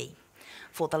GDP.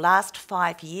 For the last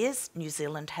 5 years, New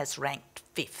Zealand has ranked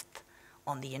 5th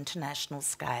on the international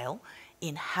scale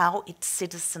in how its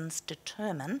citizens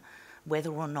determine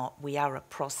whether or not we are a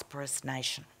prosperous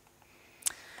nation.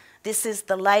 This is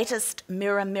the latest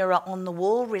Mirror Mirror on the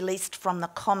Wall released from the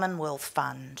Commonwealth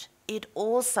Fund. It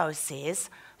also says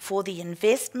for the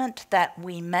investment that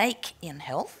we make in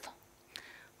health,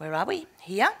 where are we?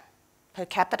 Here, per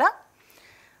capita,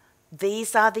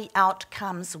 these are the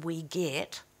outcomes we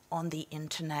get on the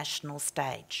international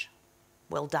stage.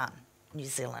 Well done, New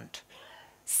Zealand.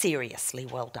 Seriously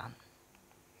well done.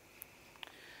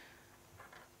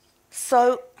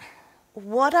 So,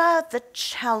 what are the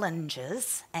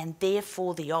challenges and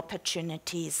therefore the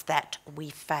opportunities that we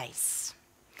face?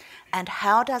 And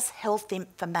how does health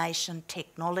information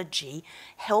technology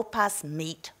help us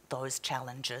meet those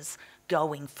challenges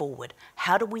going forward?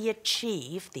 How do we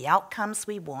achieve the outcomes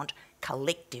we want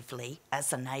collectively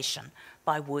as a nation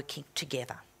by working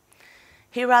together?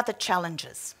 Here are the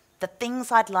challenges. The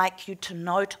things I'd like you to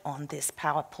note on this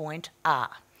PowerPoint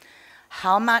are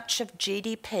how much of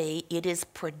GDP it is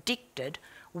predicted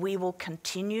we will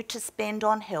continue to spend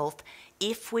on health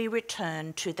if we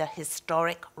return to the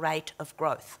historic rate of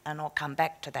growth, and I'll come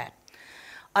back to that.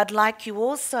 I'd like you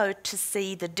also to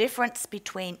see the difference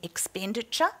between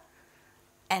expenditure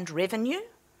and revenue,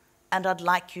 and I'd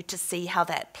like you to see how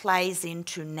that plays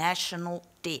into national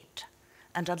debt,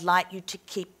 and I'd like you to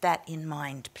keep that in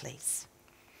mind, please.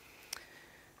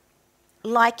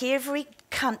 Like every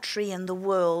country in the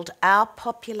world, our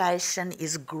population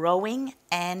is growing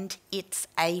and it's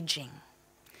ageing.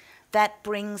 That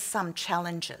brings some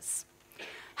challenges.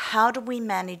 How do we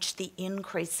manage the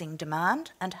increasing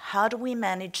demand, and how do we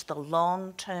manage the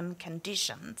long-term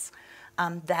conditions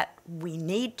that we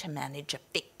need to manage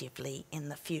effectively in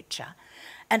the future?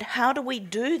 And how do we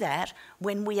do that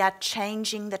when we are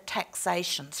changing the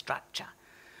taxation structure,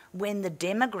 when the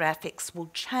demographics will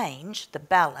change the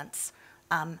balance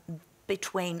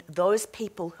between those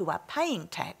people who are paying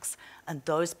tax and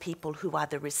those people who are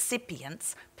the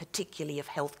recipients, particularly of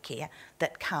healthcare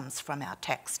that comes from our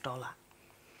tax dollar.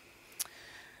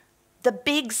 The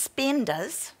big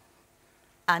spenders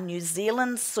are New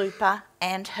Zealand super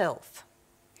and health.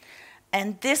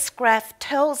 And this graph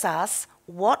tells us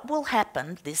what will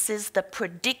happen. This is the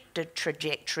predicted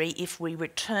trajectory if we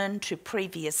return to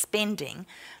previous spending.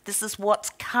 This is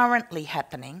what's currently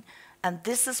happening. And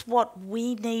this is what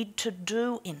we need to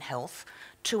do in health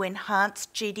to enhance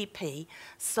GDP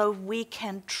so we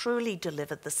can truly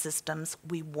deliver the systems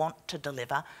we want to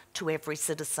deliver to every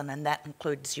citizen, and that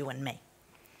includes you and me.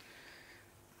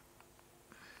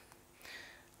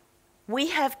 We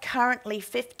have currently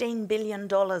 $15 billion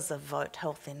of vote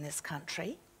health in this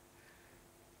country,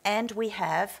 and we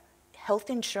have health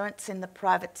insurance in the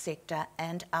private sector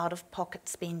and out-of-pocket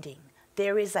spending.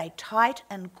 There is a tight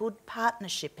and good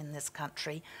partnership in this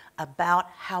country about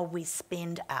how we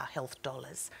spend our health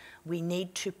dollars. We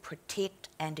need to protect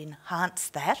and enhance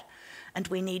that, and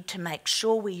we need to make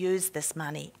sure we use this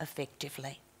money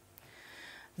effectively.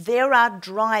 There are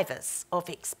drivers of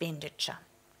expenditure,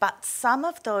 but some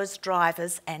of those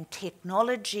drivers, and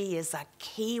technology is a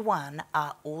key one,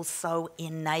 are also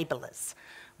enablers.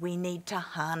 We need to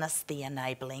harness the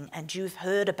enabling, and you've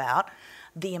heard about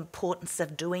the importance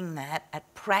of doing that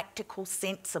at practical,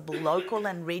 sensible, local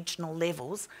and regional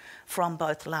levels from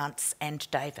both Lance and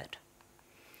David.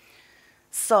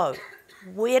 So,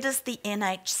 Where does the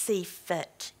NHC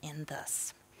fit in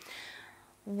this?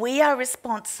 We are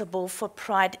responsible for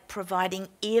providing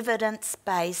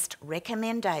evidence-based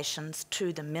recommendations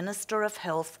to the Minister of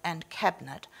Health and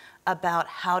Cabinet about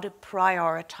how to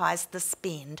prioritise the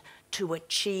spend to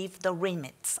achieve the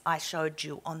remits I showed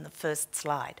you on the first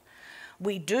slide.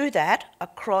 We do that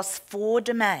across 4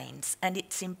 domains, and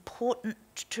it's important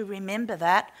to remember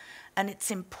that, and it's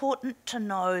important to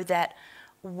know that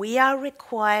we are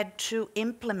required to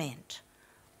implement.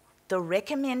 The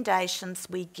recommendations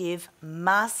we give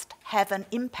must have an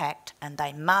impact, and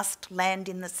they must land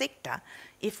in the sector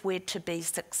if we're to be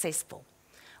successful.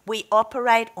 We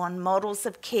operate on models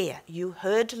of care. You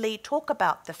heard Lee talk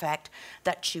about the fact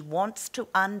that she wants to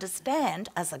understand,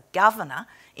 as a governor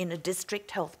in a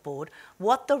district health board,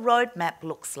 what the roadmap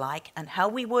looks like and how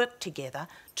we work together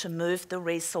to move the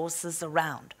resources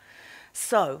around.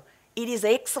 So it is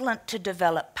excellent to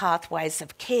develop pathways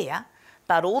of care,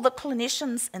 but all the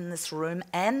clinicians in this room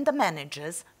and the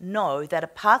managers know that a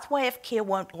pathway of care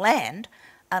won't land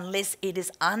unless it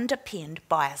is underpinned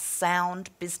by a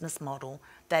sound business model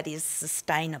that is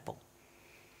sustainable.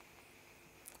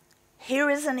 Here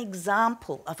is an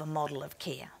example of a model of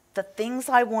care. The things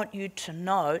I want you to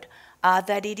note are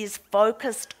that it is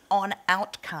focused on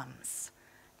outcomes,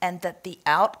 and that the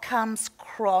outcomes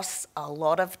cross a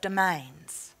lot of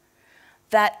domains.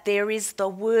 That there is the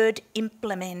word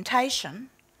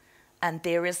implementation, and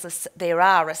there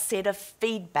are a set of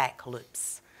feedback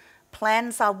loops.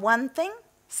 Plans are one thing,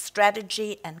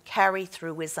 strategy and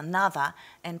carry-through is another,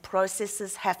 and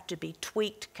processes have to be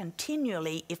tweaked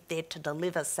continually if they're to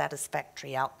deliver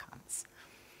satisfactory outcomes.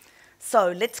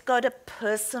 So let's go to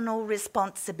personal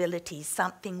responsibility,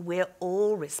 something we're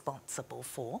all responsible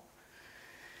for.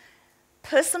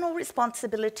 Personal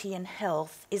responsibility in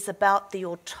health is about the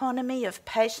autonomy of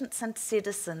patients and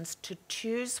citizens to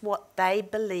choose what they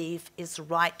believe is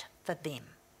right for them.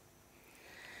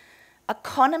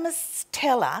 Economists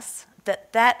tell us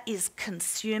that that is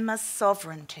consumer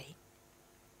sovereignty.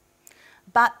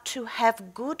 But to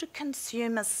have good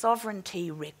consumer sovereignty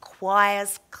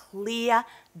requires clear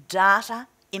data,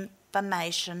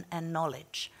 information and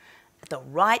knowledge. The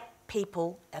right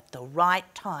people at the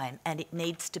right time, and it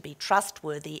needs to be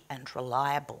trustworthy and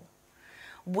reliable.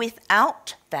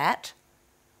 Without that,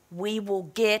 we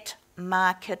will get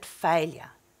market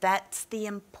failure. That's the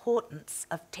importance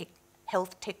of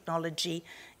health technology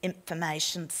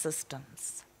information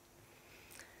systems.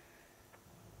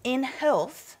 In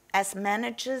health, as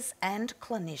managers and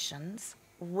clinicians,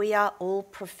 we are all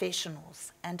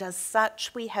professionals, and as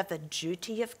such we have a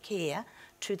duty of care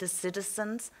to the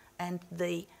citizens and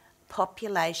the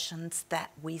populations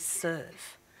that we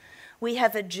serve. We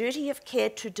have a duty of care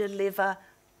to deliver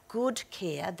good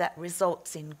care that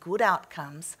results in good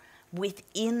outcomes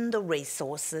within the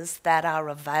resources that are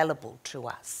available to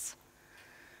us.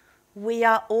 We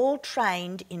are all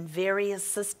trained in various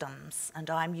systems, and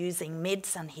I'm using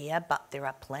medicine here, but there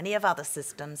are plenty of other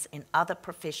systems in other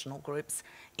professional groups,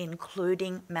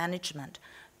 including management,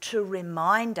 to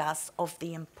remind us of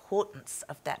the importance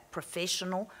of that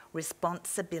professional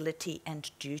responsibility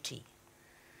and duty.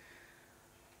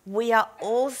 We are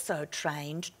also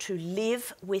trained to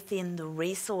live within the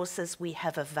resources we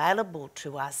have available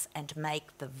to us and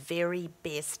make the very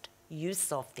best use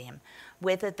of them,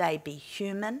 whether they be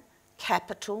human,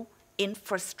 capital,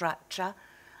 infrastructure,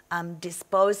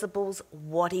 disposables,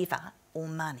 whatever, or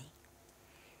money.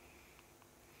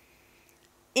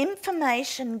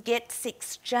 Information gets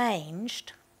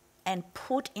exchanged and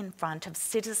put in front of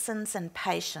citizens and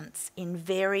patients in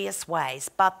various ways,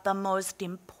 but the most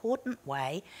important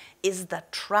way is the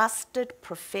trusted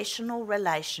professional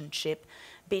relationship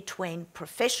between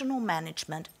professional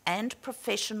management and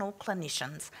professional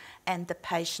clinicians and the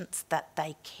patients that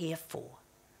they care for.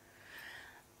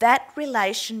 That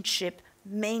relationship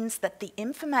means that the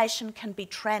information can be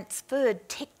transferred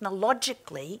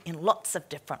technologically in lots of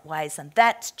different ways, and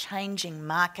that's changing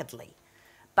markedly.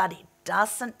 But it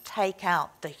doesn't take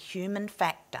out the human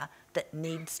factor that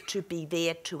needs to be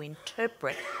there to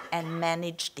interpret and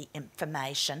manage the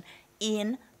information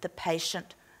in the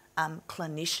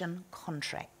patient-clinician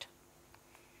contract.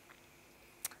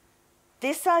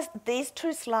 These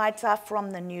 2 slides are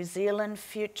from the New Zealand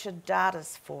Future Data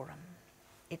Forum.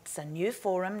 It's a new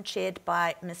forum chaired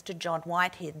by Mr. John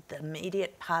Whitehead, the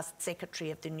immediate past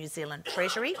Secretary of the New Zealand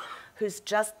Treasury, who's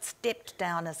just stepped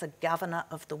down as a governor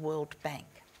of the World Bank.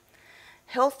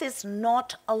 Health is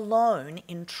not alone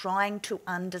in trying to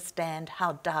understand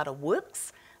how data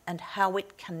works and how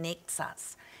it connects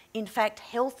us. In fact,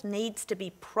 health needs to be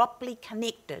properly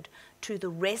connected to the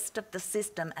rest of the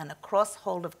system and across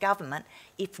whole of government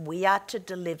if we are to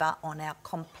deliver on our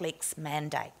complex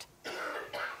mandate.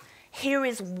 Here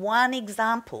is one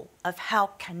example of how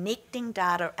connecting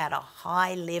data at a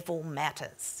high level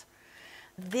matters.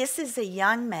 This is a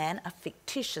young man, a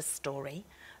fictitious story,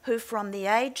 who from the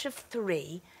age of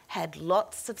 3 had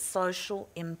lots of social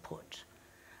input,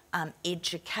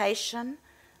 education,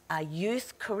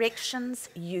 youth corrections,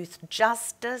 youth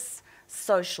justice,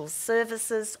 social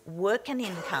services, work and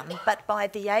income, but by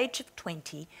the age of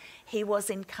 20, he was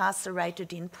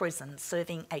incarcerated in prison,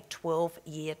 serving a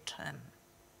 12-year term.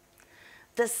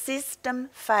 The system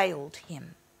failed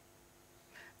him.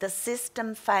 The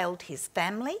system failed his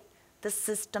family. The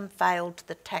system failed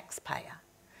the taxpayer.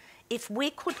 If we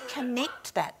could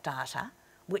connect that data,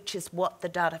 which is what the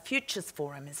Data Futures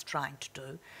Forum is trying to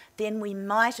do, then we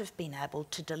might have been able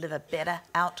to deliver better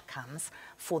outcomes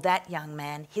for that young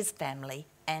man, his family,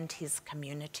 and his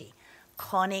community.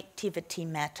 Connectivity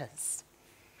matters.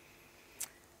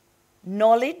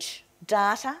 Knowledge,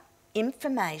 data,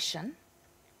 information,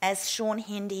 as Sean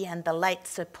Hendy and the late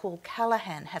Sir Paul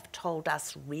Callaghan have told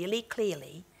us really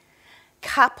clearly,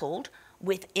 coupled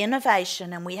with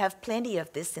innovation, and we have plenty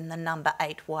of this in the number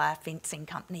 8 wire fencing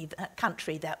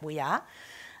country that we are,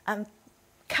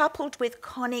 coupled with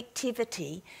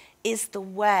connectivity is the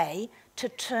way to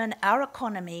turn our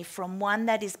economy from one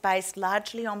that is based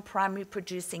largely on primary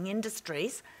producing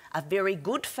industries, a very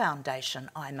good foundation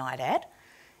I might add,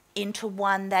 into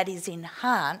one that is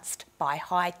enhanced by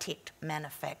high-tech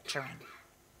manufacturing.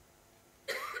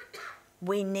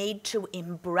 We need to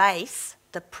embrace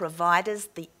the providers,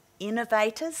 the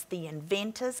innovators, the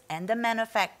inventors and the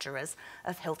manufacturers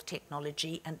of health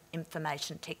technology and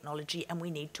information technology, and we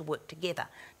need to work together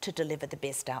to deliver the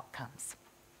best outcomes.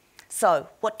 So,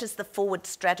 what does the forward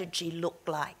strategy look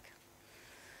like?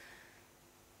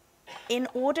 In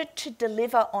order to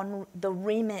deliver on the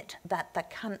remit that the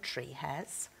country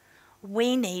has,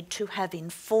 we need to have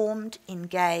informed,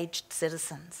 engaged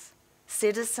citizens,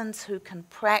 citizens who can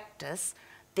practice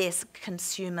their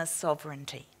consumer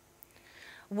sovereignty.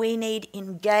 We need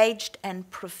engaged and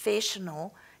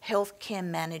professional healthcare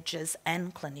managers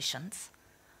and clinicians.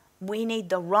 We need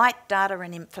the right data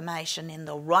and information in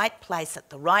the right place at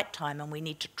the right time, and we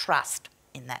need to trust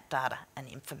in that data and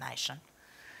information.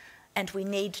 And we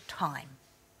need time.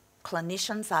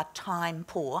 Clinicians are time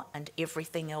poor and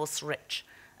everything else rich,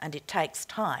 and it takes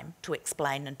time to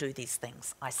explain and do these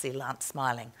things. I see Lance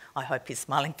smiling. I hope he's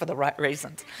smiling for the right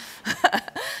reasons.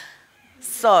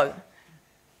 So,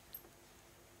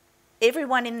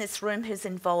 everyone in this room who's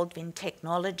involved in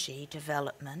technology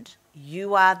development,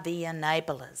 you are the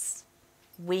enablers.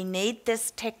 We need this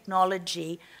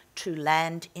technology to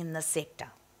land in the sector.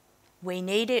 We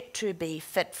need it to be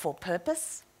fit for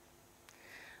purpose.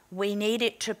 We need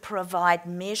it to provide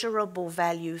measurable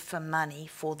value for money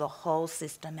for the whole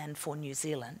system and for New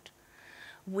Zealand.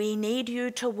 We need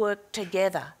you to work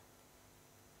together.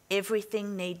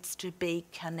 Everything needs to be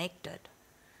connected.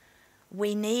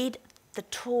 We need the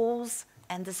tools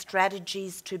and the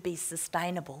strategies to be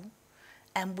sustainable,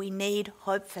 and we need,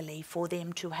 hopefully, for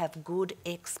them to have good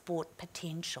export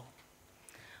potential.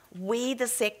 We, the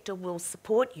sector, will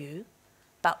support you,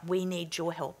 but we need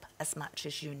your help as much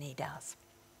as you need ours.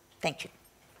 Thank you.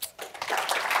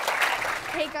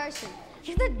 Hey Grayson,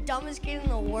 you're the dumbest kid in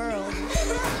the world.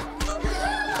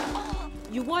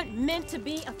 You weren't meant to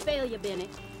be a failure, Bennett.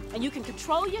 And you can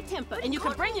control your temper, and you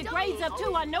can bring your grades up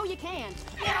too. I know you can.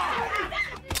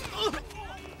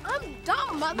 I'm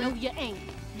dumb, Mother. No, you ain't.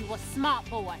 You a smart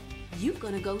boy. You're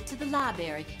gonna go to the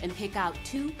library and pick out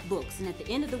 2 books, and at the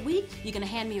end of the week, you're gonna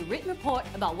hand me a written report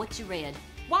about what you read.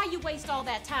 Why you waste all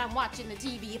that time watching the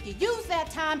TV? If you use that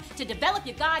time to develop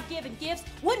your God-given gifts,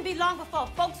 wouldn't be long before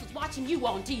folks was watching you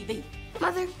on TV.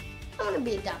 Mother, I want to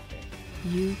be a doctor.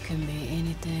 You can be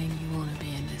anything you wanna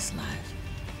be in this life,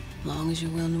 as long as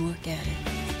you're willing to work at it.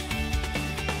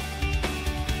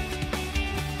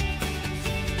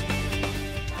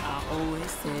 I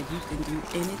always said you can do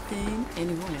anything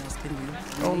anyone else can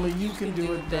do. Only you can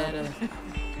do it better.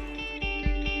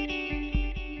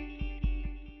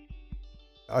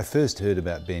 I first heard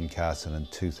about Ben Carson in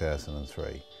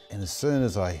 2003, and as soon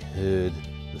as I heard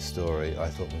the story, I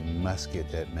thought we must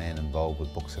get that man involved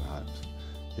with books and homes.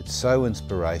 It's so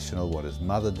inspirational what his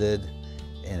mother did,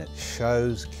 and it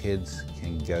shows kids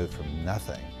can go from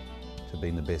nothing to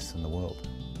being the best in the world.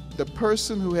 The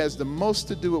person who has the most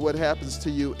to do with what happens to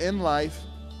you in life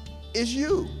is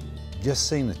you. Just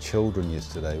seeing the children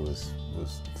yesterday was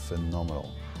phenomenal.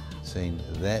 Seeing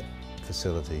that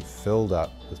facility filled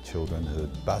up with children who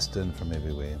had bussed in from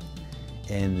everywhere,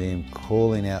 and them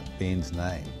calling out Ben's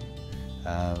name.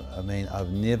 I mean, I've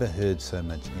never heard so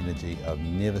much energy, I've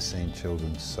never seen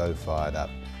children so fired up,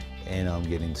 and I'm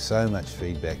getting so much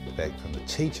feedback back from the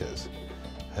teachers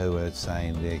who are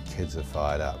saying their kids are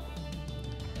fired up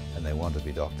and they want to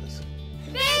be doctors.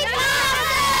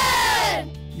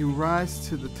 You rise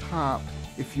to the top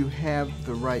if you have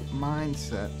the right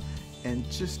mindset and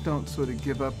just don't sort of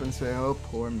give up and say, oh,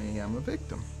 poor me, I'm a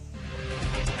victim.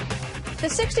 The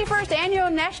 61st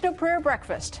Annual National Prayer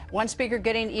Breakfast. One speaker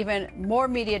getting even more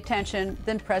media attention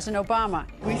than President Obama.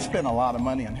 We spend a lot of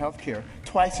money on health care,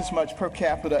 twice as much per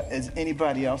capita as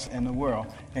anybody else in the world,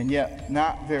 and yet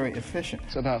not very efficient.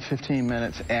 So about 15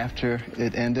 minutes after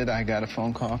it ended, I got a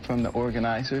phone call from the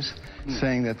organizers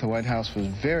saying that the White House was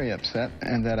very upset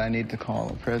and that I need to call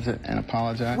the president and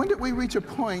apologize. When did we reach a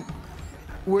point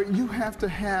where you have to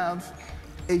have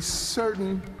a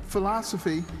certain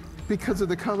philosophy because of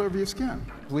the color of your skin?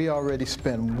 We already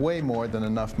spend way more than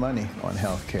enough money on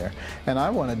health care, and I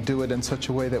want to do it in such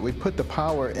a way that we put the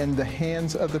power in the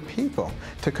hands of the people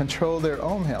to control their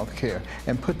own health care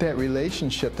and put that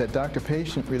relationship, that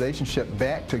doctor-patient relationship,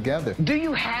 back together. Do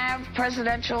you have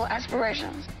presidential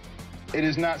aspirations? It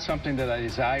is not something that I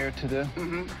desire to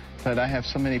do, but I have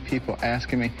so many people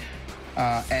asking me,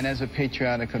 and as a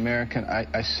patriotic American,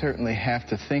 I certainly have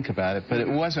to think about it, but it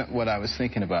wasn't what I was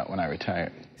thinking about when I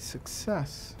retired.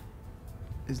 Success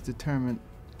is determined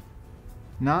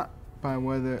not by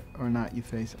whether or not you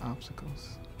face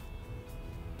obstacles,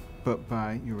 but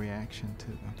by your reaction to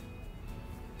them.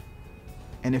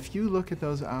 And if you look at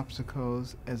those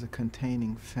obstacles as a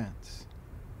containing fence,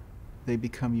 they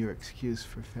become your excuse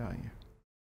for failure.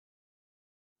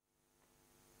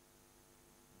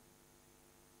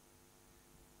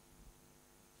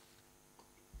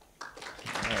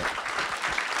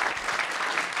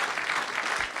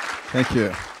 Thank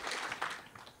you.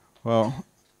 Well,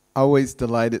 always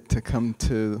delighted to come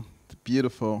to the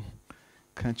beautiful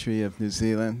country of New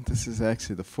Zealand. This is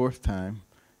actually the 4th time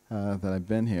that I've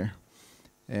been here.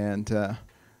 And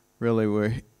really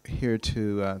we're here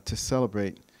to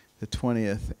celebrate the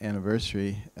 20th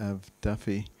anniversary of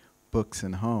Duffy Books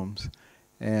and Homes.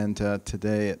 And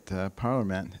today at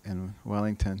Parliament in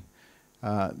Wellington,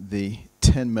 the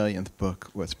 10 millionth book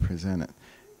was presented.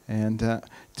 And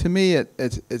to me,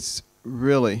 it's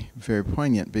really very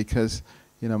poignant because,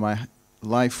 you know, my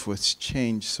life was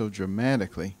changed so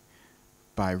dramatically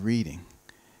by reading.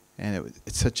 And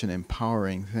it's such an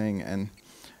empowering thing. And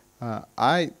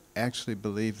I actually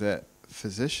believe that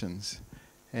physicians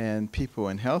and people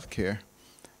in healthcare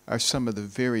are some of the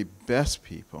very best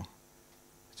people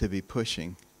to be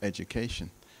pushing education,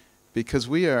 because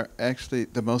we are actually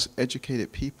the most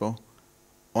educated people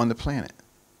on the planet.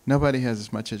 Nobody has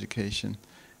as much education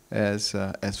as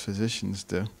physicians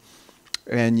do.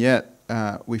 And yet,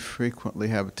 we frequently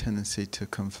have a tendency to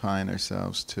confine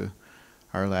ourselves to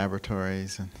our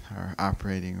laboratories and our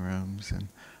operating rooms and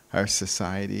our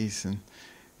societies and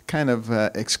kind of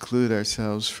exclude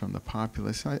ourselves from the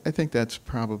populace. I think that's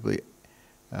probably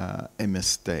a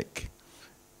mistake.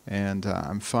 And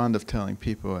I'm fond of telling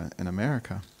people in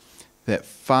America that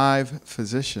 5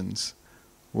 physicians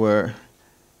were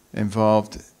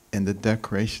involved in the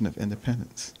Declaration of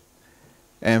Independence.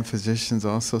 And physicians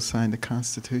also signed the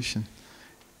Constitution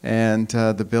and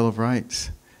the Bill of Rights.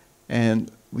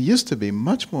 And we used to be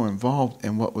much more involved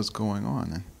in what was going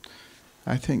on. And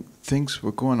I think things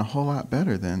were going a whole lot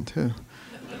better then, too,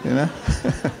 you know?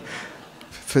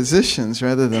 Physicians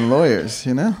rather than lawyers,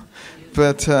 you know?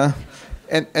 But,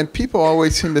 and people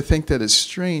always seem to think that it's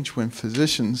strange when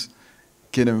physicians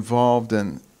get involved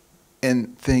in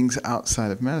things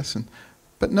outside of medicine.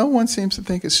 But no one seems to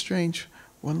think it's strange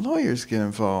when lawyers get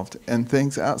involved in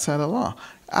things outside of law.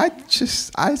 I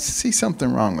see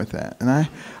something wrong with that. And I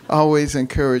always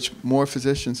encourage more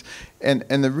physicians. And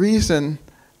the reason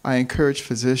I encourage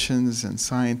physicians and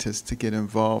scientists to get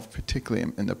involved,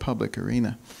 particularly in the public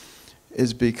arena,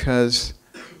 is because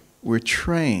we're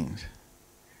trained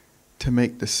to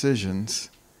make decisions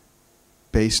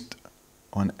based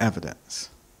on evidence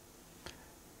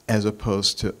as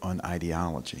opposed to on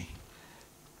ideology.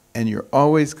 And you're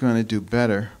always going to do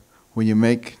better when you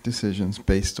make decisions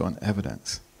based on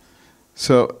evidence.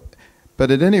 So, but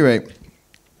at any rate,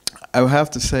 I would have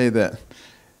to say that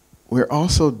we're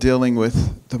also dealing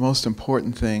with the most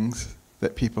important things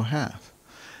that people have.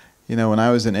 You know, when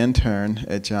I was an intern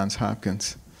at Johns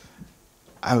Hopkins,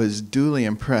 I was duly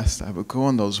impressed. I would go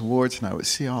on those wards and I would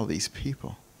see all these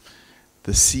people.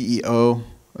 The CEO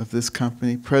of this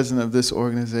company, president of this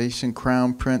organization,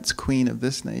 crown prince, queen of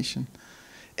this nation,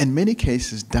 in many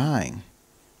cases dying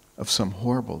of some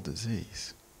horrible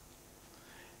disease.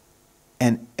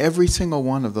 And every single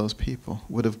one of those people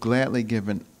would have gladly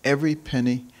given every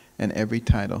penny and every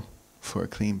title for a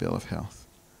clean bill of health.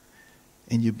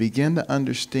 And you begin to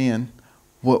understand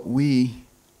what we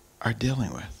are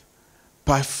dealing with.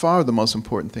 By far the most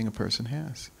important thing a person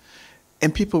has.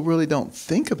 And people really don't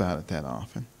think about it that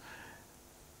often.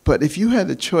 But if you had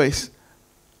the choice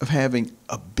of having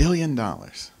 $1 billion,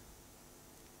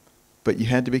 but you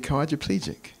had to be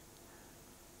quadriplegic,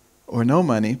 or no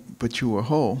money, but you were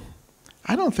whole,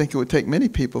 I don't think it would take many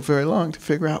people very long to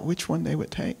figure out which one they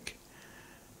would take.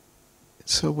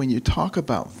 So when you talk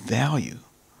about value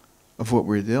of what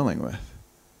we're dealing with,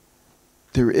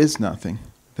 there is nothing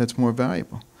that's more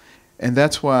valuable. And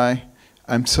that's why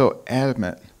I'm so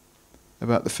adamant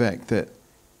about the fact that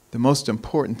the most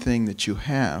important thing that you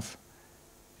have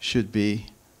should be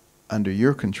under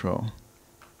your control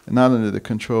and not under the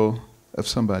control of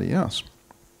somebody else.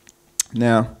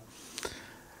 Now,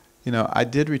 you know, I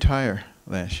did retire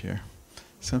last year.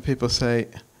 Some people say,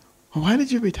 well, why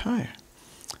did you retire?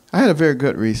 I had a very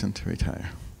good reason to retire.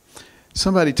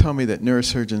 Somebody told me that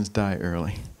neurosurgeons die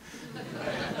early.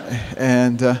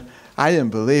 And I didn't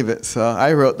believe it, so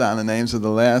I wrote down the names of the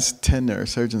last 10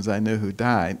 neurosurgeons I knew who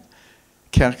died,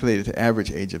 calculated the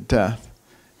average age of death,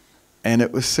 and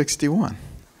it was 61.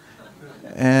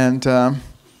 And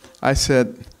I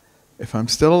said, if I'm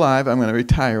still alive, I'm going to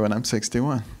retire when I'm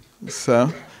 61.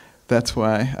 So that's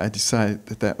why I decided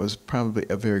that that was probably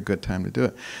a very good time to do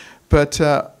it. But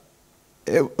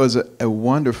it was a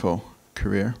wonderful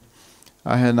career.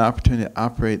 I had an opportunity to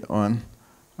operate on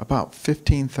about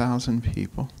 15,000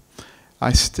 people.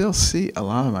 I still see a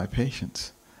lot of my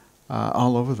patients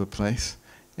all over the place,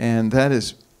 and that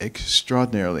is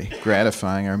extraordinarily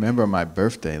gratifying. I remember my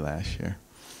birthday last year.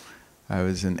 I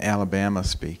was in Alabama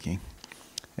speaking,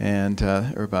 and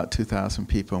there were about 2,000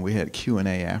 people, and we had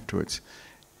Q&A afterwards.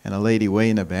 And a lady way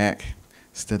in the back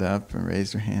stood up and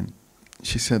raised her hand.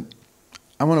 She said,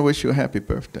 I want to wish you a happy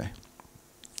birthday.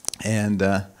 And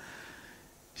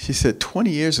she said, 20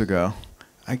 years ago,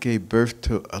 I gave birth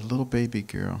to a little baby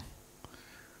girl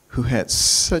who had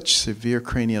such severe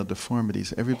cranial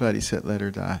deformities. Everybody said, let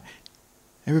her die.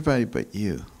 Everybody but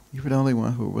you. You were the only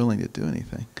one who were willing to do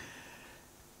anything.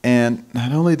 And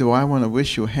not only do I want to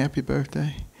wish you a happy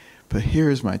birthday, but here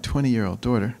is my 20-year-old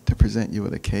daughter to present you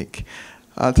with a cake.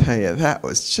 I'll tell you, that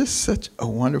was just such a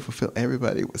wonderful feeling.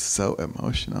 Everybody was so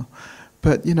emotional.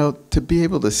 But, you know, to be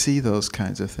able to see those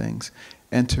kinds of things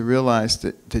and to realize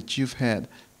that you've had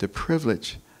the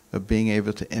privilege of being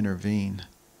able to intervene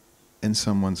in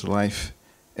someone's life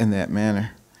in that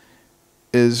manner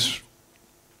is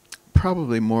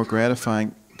probably more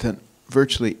gratifying than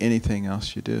virtually anything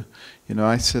else you do. You know,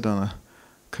 I sit on a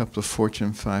couple of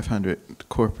Fortune 500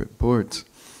 corporate boards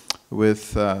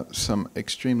with some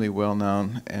extremely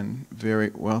well-known and very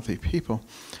wealthy people.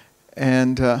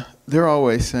 And they're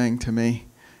always saying to me,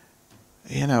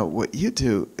 you know, what you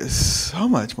do is so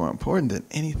much more important than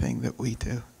anything that we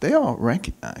do. They all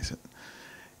recognize it.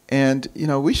 And, you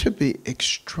know, we should be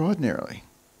extraordinarily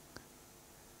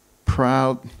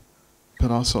proud,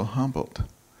 but also humbled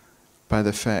by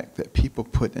the fact that people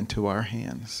put into our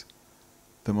hands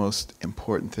the most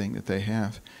important thing that they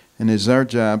have. And it's our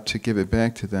job to give it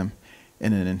back to them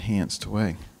in an enhanced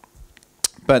way.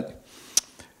 But,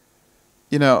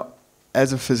 you know,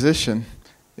 as a physician,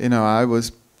 you know, I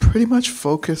was pretty much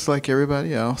focused like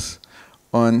everybody else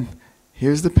on,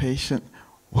 here's the patient,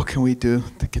 what can we do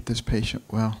to get this patient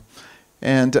well?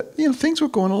 And, you know, things were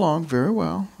going along very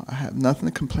well. I have nothing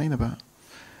to complain about.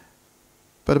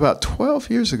 But about 12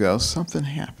 years ago, something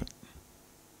happened.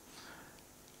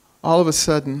 All of a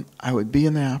sudden, I would be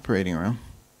in the operating room,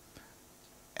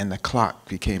 and the clock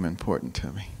became important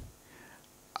to me.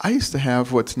 I used to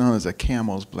have what's known as a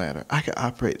camel's bladder. I could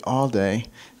operate all day,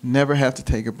 never have to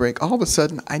take a break. All of a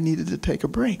sudden, I needed to take a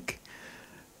break.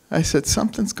 I said,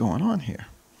 something's going on here.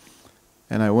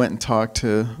 And I went and talked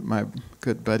to my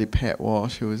good buddy Pat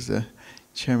Walsh, who was the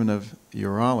chairman of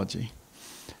urology.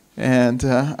 And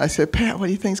I said, Pat, what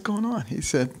do you think's going on? He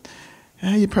said,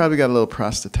 you probably got a little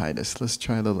prostatitis. Let's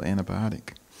try a little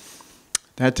antibiotic.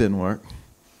 That didn't work.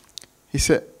 He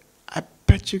said, I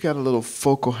bet you got a little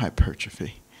focal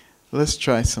hypertrophy. Let's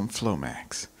try some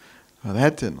Flomax. Well,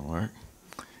 that didn't work.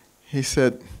 He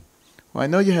said, well, I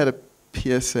know you had a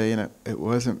PSA and it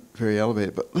wasn't very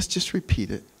elevated, but let's just repeat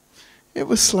it. It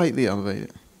was slightly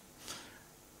elevated.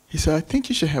 He said, I think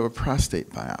you should have a prostate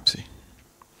biopsy.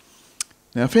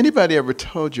 Now, if anybody ever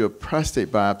told you a prostate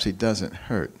biopsy doesn't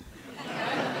hurt,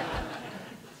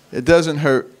 it doesn't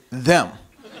hurt them,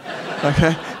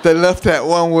 okay? They left that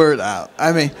one word out.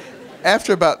 I mean,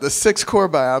 after about the 6th core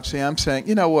biopsy, I'm saying,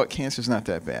 you know what, cancer's not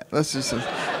that bad. Let's just,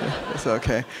 it's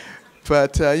okay.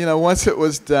 But, you know, once it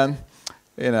was done,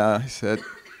 you know, he said,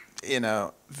 you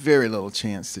know, very little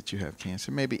chance that you have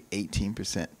cancer, maybe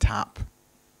 18% top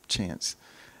chance.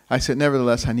 I said,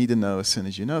 nevertheless, I need to know as soon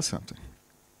as you know something.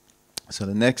 So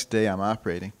the next day I'm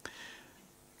operating,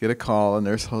 get a call, a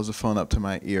nurse holds the phone up to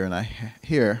my ear, and I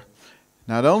hear,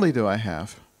 not only do I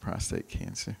have prostate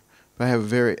cancer, but I have a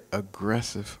very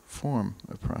aggressive form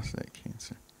of prostate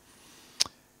cancer.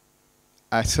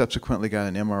 I subsequently got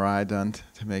an MRI done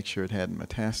to make sure it hadn't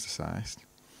metastasized.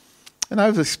 And I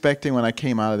was expecting when I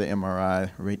came out of the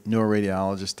MRI,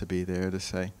 neuroradiologist to be there to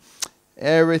say,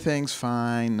 everything's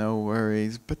fine, no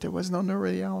worries, but there was no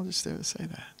neuroradiologist there to say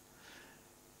that.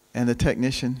 And the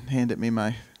technician handed me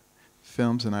my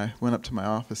films, and I went up to my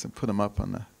office and put them up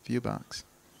on the view box.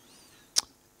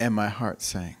 And my heart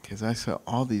sank as I saw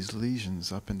all these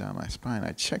lesions up and down my spine.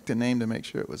 I checked the name to make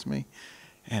sure it was me,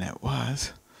 and it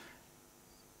was.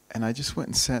 And I just went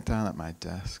and sat down at my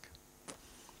desk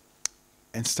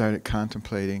and started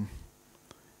contemplating.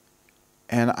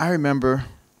 And I remember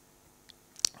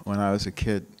when I was a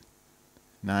kid,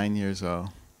 9 years old,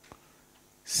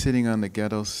 sitting on the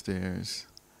ghetto stairs,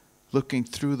 looking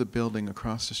through the building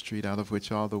across the street out of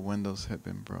which all the windows had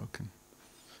been broken.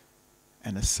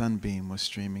 And a sunbeam was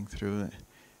streaming through it.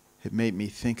 It made me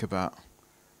think about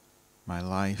my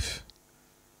life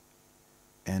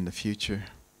and the future.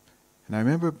 And I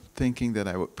remember thinking that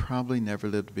I would probably never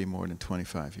live to be more than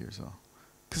 25 years old,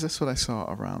 because that's what I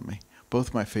saw around me.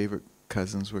 Both my favorite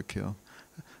cousins were killed.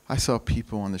 I saw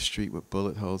people on the street with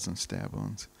bullet holes and stab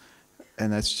wounds,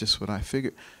 and that's just what I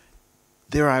figured.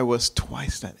 There I was,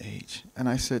 twice that age, and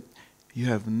I said, you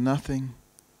have nothing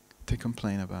to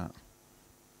complain about.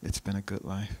 It's been a good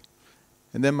life.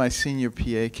 And then my senior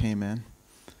PA came in,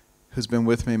 who's been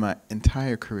with me my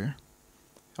entire career,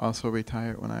 also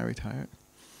retired when I retired.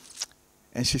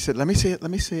 And she said, let me see it,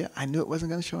 let me see it. I knew it wasn't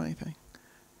going to show anything.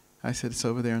 I said, it's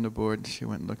over there on the board. And she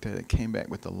went and looked at it, came back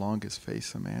with the longest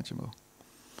face imaginable.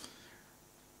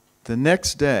 The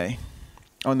next day,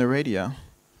 on the radio,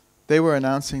 they were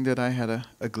announcing that I had a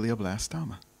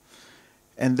glioblastoma.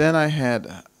 And then I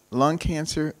had lung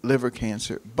cancer, liver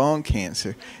cancer, bone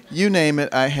cancer. You name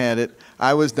it, I had it.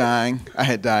 I was dying. I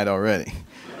had died already.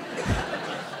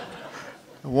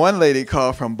 One lady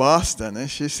called from Boston, and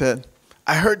she said,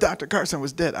 I heard Dr. Carson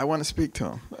was dead. I want to speak to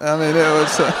him. I mean,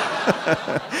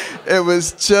 it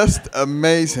was just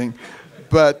amazing.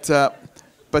 But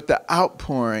the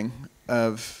outpouring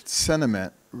of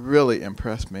sentiment really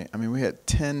impressed me. I mean, we had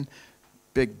 10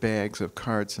 big bags of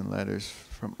cards and letters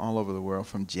from all over the world,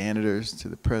 from janitors to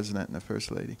the president and the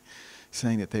first lady,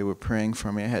 saying that they were praying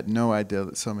for me. I had no idea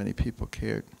that so many people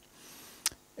cared.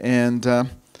 And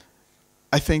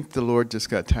I think the Lord just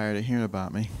got tired of hearing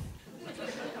about me,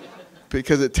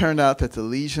 because it turned out that the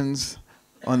lesions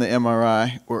on the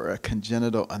MRI were a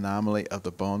congenital anomaly of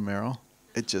the bone marrow.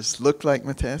 It just looked like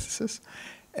metastasis.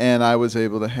 And I was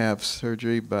able to have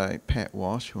surgery by Pat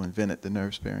Walsh, who invented the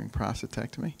nerve-sparing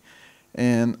prostatectomy.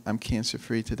 And I'm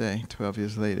cancer-free today, 12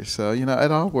 years later. So, you know,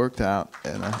 it all worked out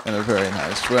in a very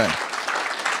nice way.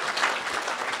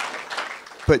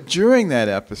 But during that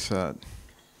episode,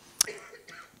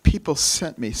 people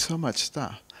sent me so much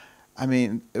stuff. I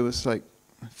mean, it was like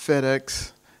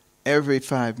FedEx every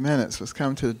 5 minutes was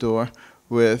coming to the door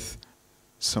with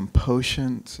some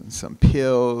potions and some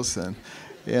pills and,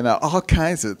 you know, all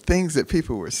kinds of things that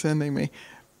people were sending me,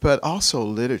 but also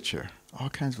literature, all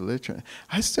kinds of literature.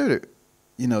 I started,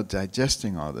 you know,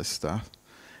 digesting all this stuff,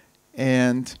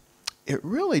 and it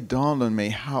really dawned on me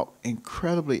how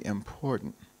incredibly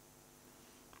important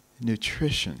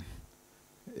nutrition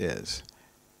is,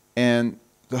 and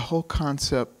the whole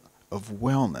concept of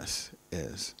wellness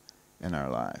is in our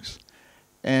lives.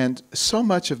 And so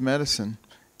much of medicine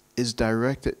is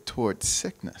directed toward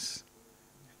sickness,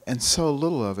 and so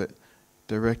little of it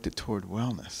directed toward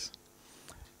wellness.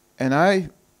 And I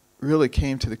really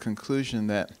came to the conclusion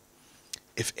that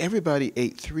if everybody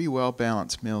ate 3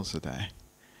 well-balanced meals a day,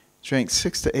 drank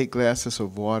 6 to 8 glasses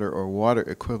of water or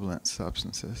water-equivalent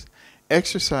substances,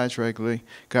 exercised regularly,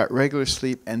 got regular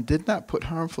sleep, and did not put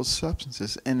harmful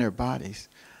substances in their bodies,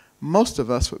 most of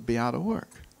us would be out of work.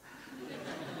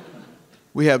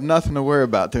 We have nothing to worry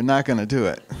about. They're not going to do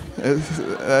it.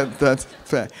 That's a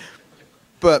fact.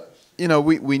 But, you know,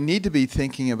 we need to be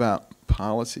thinking about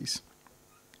policies,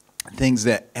 things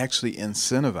that actually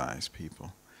incentivize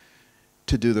people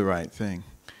to do the right thing,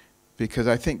 because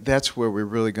I think that's where we're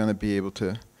really going to be able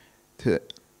to,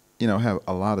 you know, have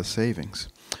a lot of savings.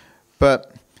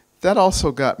 But that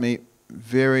also got me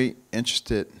very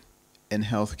interested in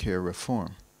healthcare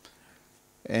reform,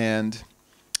 And,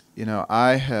 you know,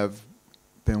 I have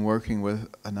been working with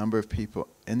a number of people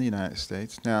in the United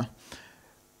States. Now,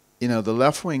 you know, the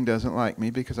left wing doesn't like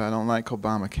me because I don't like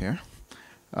Obamacare.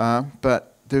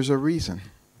 But there's a reason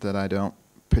that I don't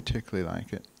particularly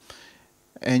like it.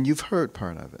 And you've heard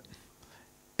part of it.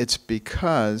 It's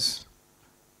because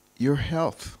your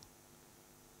health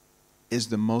is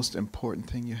the most important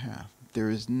thing you have. There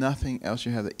is nothing else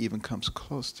you have that even comes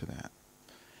close to that.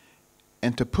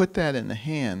 And to put that in the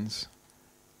hands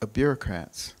of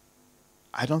bureaucrats,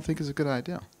 I don't think is a good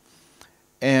idea.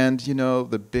 And, you know,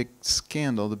 the big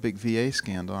scandal, the big VA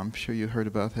scandal, I'm sure you heard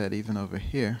about that even over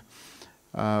here.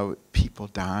 People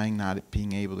dying, not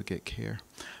being able to get care.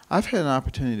 I've had an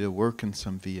opportunity to work in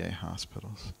some VA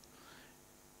hospitals.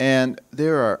 And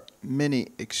there are many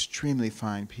extremely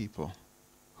fine people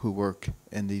who work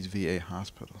in these VA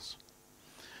hospitals.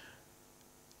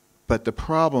 But the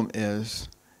problem is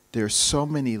there are so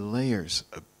many layers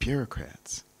of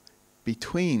bureaucrats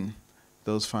between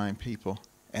those fine people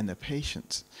and the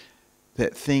patients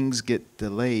that things get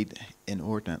delayed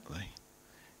inordinately.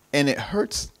 And it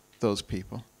hurts those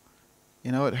people.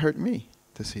 You know, it hurt me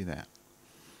to see that.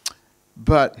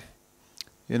 But,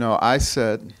 you know, I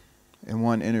said in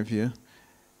one interview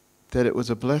that it was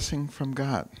a blessing from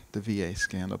God, the VA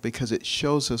scandal, because it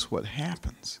shows us what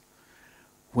happens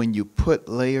when you put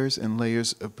layers and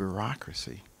layers of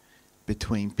bureaucracy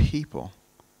between people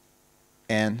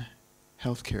and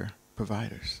healthcare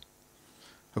providers.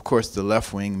 Of course, the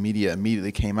left-wing media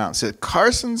immediately came out and said,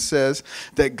 Carson says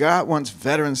that God wants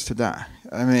veterans to die.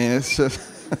 I mean, it's just,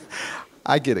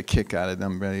 I get a kick out of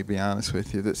them, really, to be honest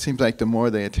with you. It seems like the more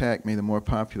they attack me, the more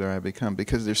popular I become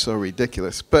because they're so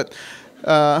ridiculous. But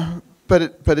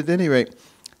at any rate,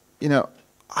 you know,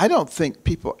 I don't think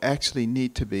people actually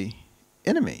need to be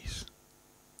enemies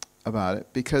about it,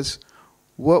 because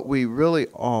what we really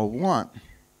all want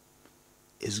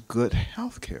is good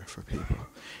health care for people.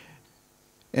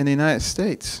 In the United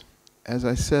States, as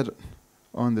I said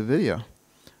on the video,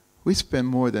 we spend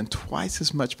more than twice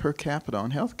as much per capita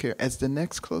on health care as the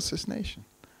next closest nation.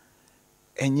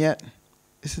 And yet,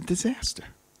 it's a disaster.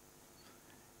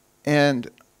 And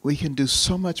we can do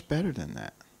so much better than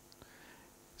that.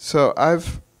 So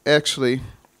I've actually,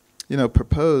 you know,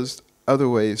 proposed other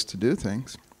ways to do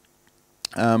things.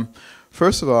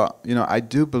 First of all, you know, I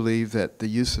do believe that the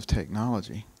use of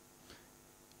technology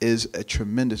is a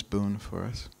tremendous boon for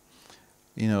us.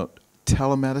 You know,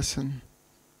 telemedicine,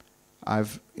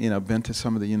 I've, you know, been to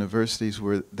some of the universities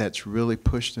where that's really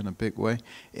pushed in a big way.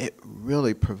 It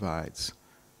really provides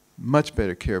much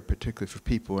better care, particularly for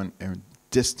people in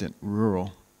distant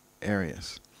rural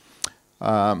areas.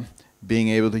 Being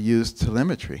able to use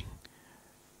telemetry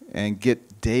and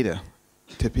get data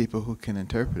to people who can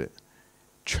interpret it.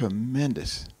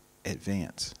 Tremendous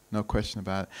advance, no question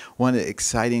about it. One of the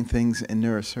exciting things in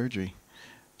neurosurgery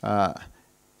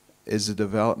is the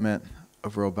development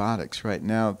of robotics. Right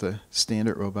now, the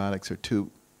standard robotics are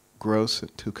too gross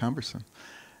and too cumbersome.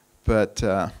 But,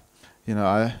 you know,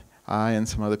 I and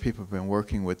some other people have been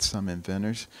working with some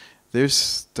inventors. There's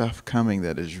stuff coming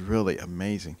that is really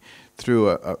amazing. Through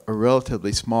a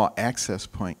relatively small access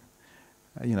point,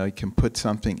 you know, you can put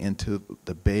something into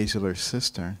the basilar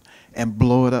cistern and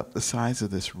blow it up the size of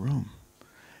this room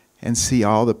and see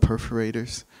all the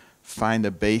perforators, find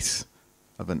the base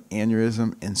of an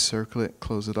aneurysm, encircle it,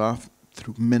 close it off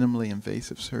through minimally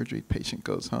invasive surgery. Patient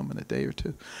goes home in a day or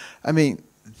two. I mean,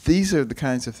 these are the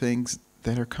kinds of things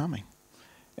that are coming.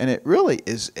 And it really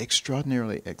is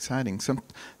extraordinarily exciting.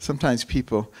 Sometimes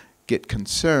people get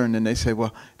concerned and they say,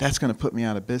 well, that's going to put me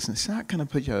out of business. It's not going to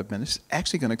put you out of business. It's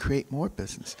actually going to create more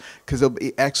business, because there'll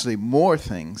be actually more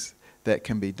things that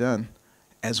can be done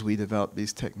as we develop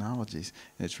these technologies.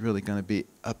 And it's really going to be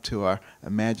up to our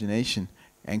imagination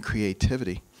and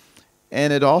creativity.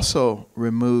 And it also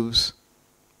removes,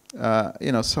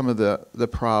 you know, some of the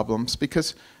problems,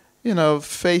 because, you know,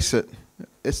 face it,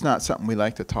 it's not something we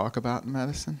like to talk about in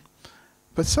medicine,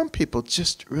 but some people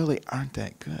just really aren't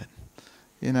that good,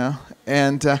 you know,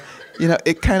 and, you know,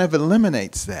 it kind of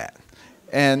eliminates that.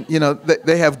 And, you know,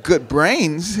 they have good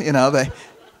brains, you know,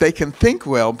 they can think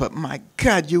well, but my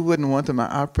God, you wouldn't want them to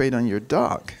operate on your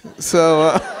dog.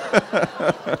 So,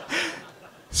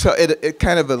 so it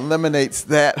kind of eliminates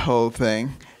that whole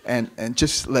thing and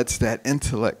just lets that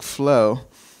intellect flow.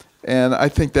 And I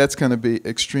think that's going to be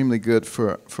extremely good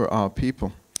for all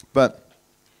people. But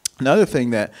another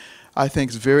thing that I think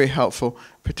is very helpful,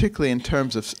 particularly in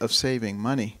terms of saving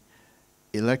money,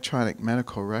 electronic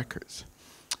medical records.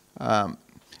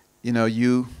 You know,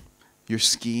 you're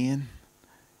skiing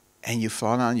and you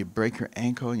fall down, you break your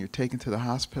ankle, and you're taken to the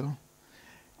hospital.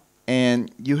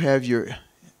 And you have your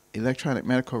electronic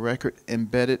medical record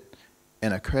embedded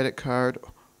in a credit card,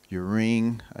 your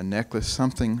ring, a necklace,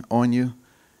 something on you.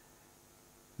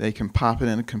 They can pop it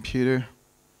in a computer,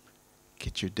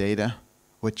 get your data,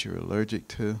 what you're allergic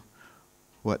to,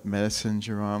 what medicines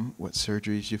you're on, what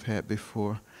surgeries you've had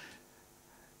before.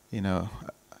 You know,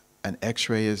 an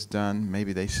x-ray is done,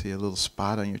 maybe they see a little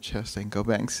spot on your chest, they can go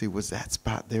back and see, was that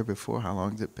spot there before? How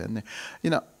long has it been there? You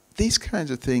know, these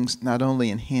kinds of things not only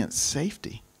enhance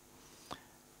safety,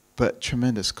 but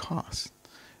tremendous cost.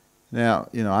 Now,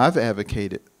 you know, I've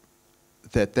advocated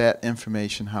that that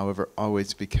information, however,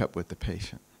 always be kept with the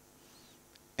patient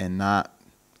and not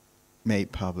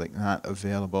made public, not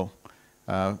available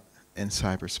in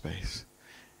cyberspace.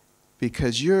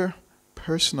 Because your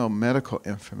personal medical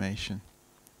information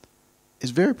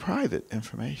is very private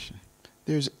information.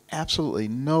 There's absolutely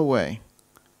no way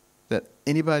that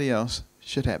anybody else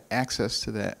should have access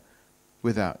to that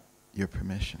without your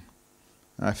permission.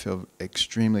 I feel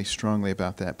extremely strongly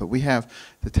about that, but we have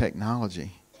the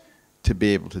technology to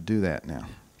be able to do that now.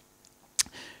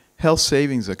 Health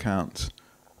savings accounts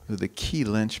are the key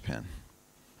linchpin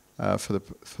for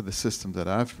the system that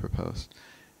I've proposed.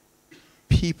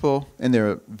 People, and there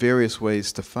are various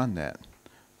ways to fund that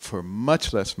for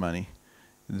much less money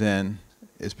than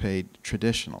is paid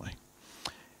traditionally.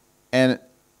 And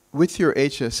with your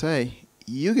HSA,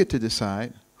 you get to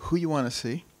decide who you want to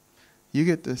see. You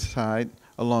get to decide,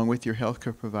 along with your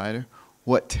healthcare provider,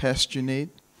 what tests you need.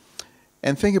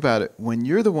 And think about it, when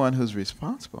you're the one who's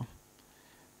responsible,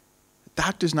 the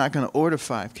doctor's not going to order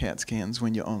 5 CAT scans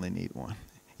when you only need 1.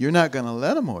 You're not going to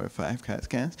let him order 5 CAT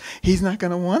scans. He's not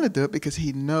going to want to do it because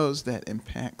he knows that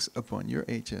impacts upon your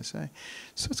HSA.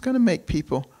 So it's going to make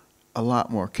people a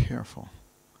lot more careful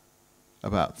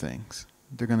about things.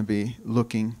 They're going to be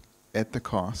looking at the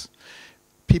cost.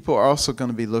 People are also going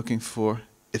to be looking for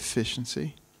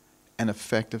efficiency and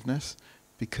effectiveness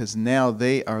because now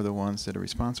they are the ones that are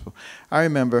responsible. I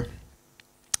remember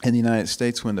in the United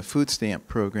States when the food stamp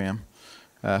program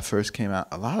first came out,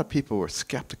 a lot of people were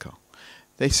skeptical.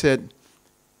 They said,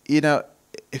 you know,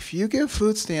 if you give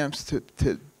food stamps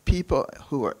to people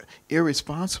who are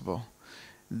irresponsible,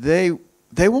 they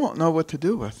won't know what to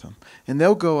do with them. And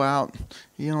they'll go out,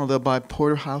 you know, they'll buy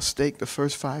porterhouse steak the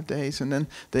first 5 days, and then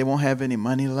they won't have any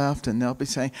money left, and they'll be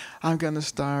saying, I'm going to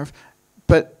starve.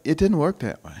 But it didn't work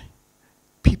that way.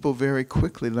 People very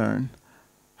quickly learn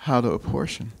how to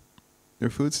apportion their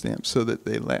food stamps so that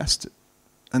they last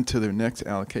until their next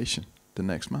allocation the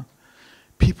next month.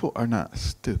 People are not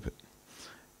stupid,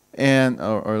 and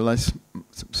or unless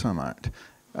some aren't.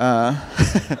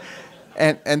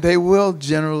 And they will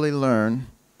generally learn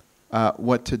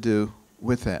what to do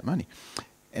with that money.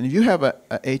 And if you have a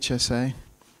HSA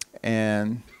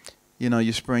and you know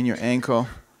you sprain your ankle,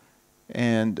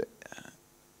 and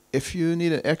if you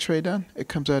need an x-ray done, it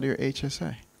comes out of your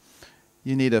HSA.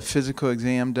 You need a physical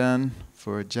exam done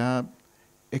for a job,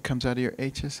 it comes out of your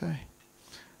HSA.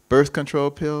 Birth control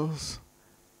pills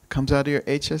comes out of your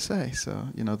HSA. So,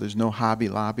 you know, there's no Hobby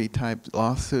Lobby type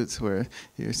lawsuits where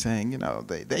you're saying, you know,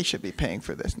 they should be paying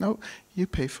for this. No, you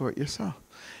pay for it yourself.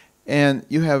 And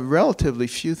you have relatively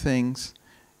few things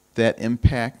that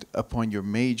impact upon your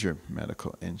major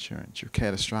medical insurance, your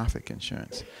catastrophic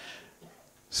insurance.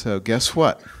 So guess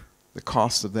what? The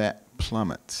cost of that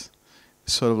plummets.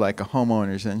 It's sort of like a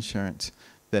homeowner's insurance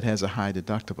that has a high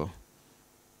deductible.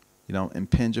 You don't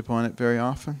impinge upon it very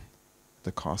often,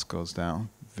 the cost goes down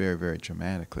very, very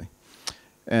dramatically.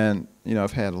 And, you know,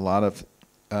 I've had a lot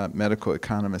of medical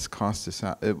economists cost this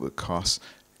out. It would cost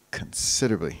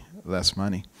considerably less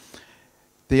money.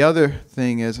 The other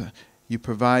thing is you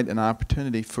provide an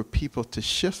opportunity for people to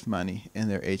shift money in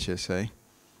their HSA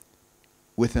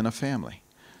within a family.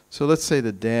 So let's say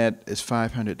the dad is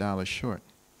 $500 short.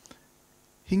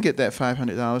 He can get that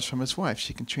 $500 from his wife.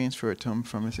 She can transfer it to him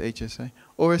from his HSA,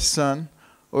 or his son,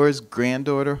 or his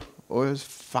granddaughter, or his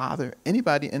father,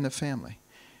 anybody in the family.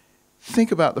 Think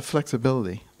about the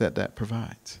flexibility that that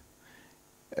provides.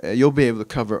 You'll be able to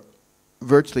cover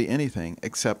virtually anything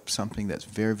except something that's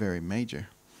very, very major.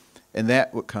 And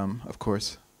that would come, of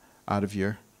course, out of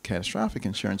your catastrophic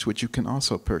insurance, which you can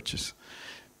also purchase,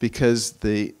 because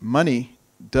the money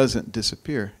doesn't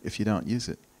disappear if you don't use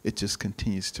it. It just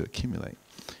continues to accumulate.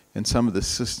 And some of the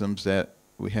systems that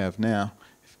we have now,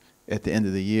 at the end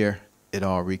of the year, it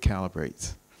all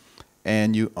recalibrates.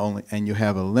 And you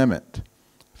have a limit.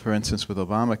 For instance, with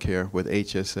Obamacare, with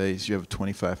HSAs, you have a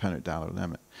 $2,500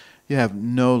 limit. You have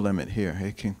no limit here.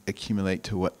 It can accumulate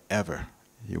to whatever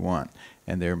you want.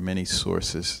 And there are many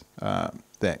sources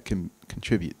that can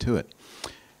contribute to it.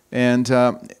 And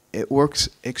it works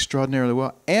extraordinarily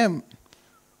well. And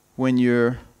when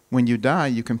you're when you die,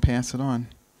 you can pass it on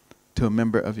to a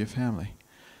member of your family.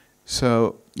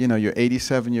 So, you know, you're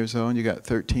 87 years old, you got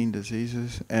 13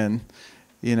 diseases, and,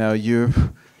 you know, you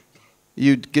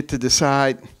get to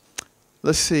decide,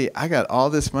 let's see, I got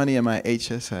all this money in my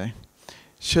HSA.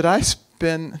 Should I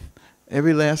spend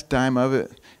every last dime of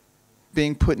it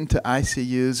being put into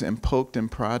ICUs and poked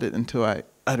and prodded until I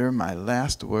utter my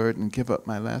last word and give up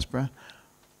my last breath?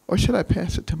 Or should I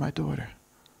pass it to my daughter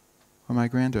or my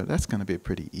granddaughter? That's going to be a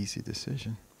pretty easy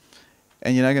decision.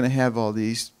 And you're not going to have all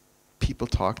these people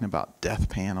talking about death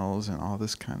panels and all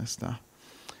this kind of stuff.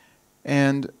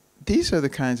 And these are the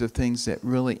kinds of things that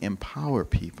really empower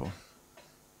people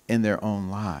in their own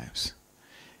lives.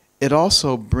 It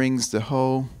also brings the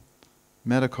whole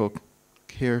medical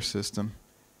care system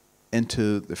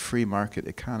into the free market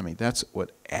economy. That's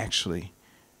what actually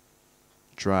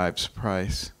drives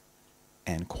price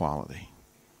and quality.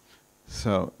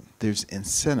 So there's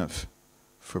incentive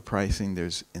for pricing,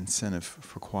 there's incentive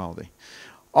for quality.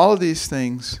 All of these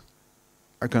things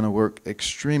are going to work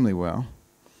extremely well,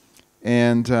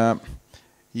 and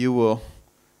you will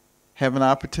have an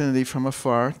opportunity from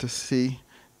afar to see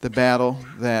the battle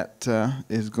that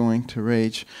is going to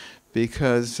rage,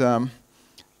 because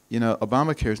you know,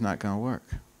 Obamacare is not going to work.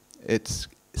 It's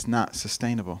not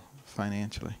sustainable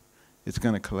financially. It's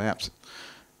going to collapse.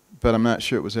 But I'm not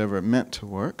sure it was ever meant to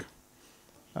work.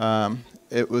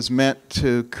 It was meant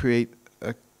to create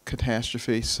a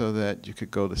catastrophe so that you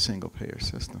could go to single-payer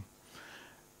system.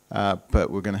 But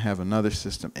we're going to have another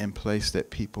system in place that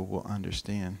people will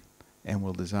understand and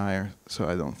will desire, so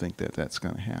I don't think that that's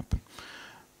going to happen.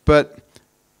 But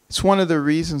it's one of the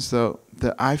reasons, though,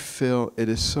 that I feel it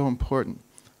is so important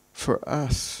for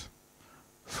us,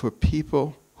 for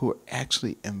people who are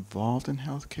actually involved in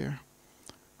healthcare,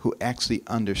 who actually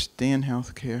understand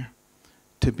healthcare,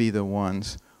 to be the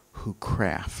ones who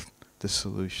craft the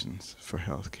solutions for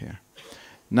healthcare.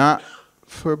 Not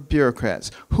for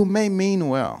bureaucrats who may mean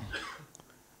well,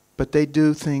 but they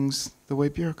do things the way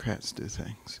bureaucrats do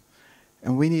things.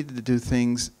 And we need to do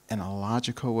things in a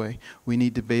logical way. We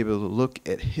need to be able to look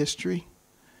at history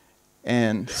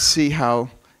and see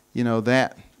how, you know,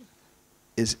 that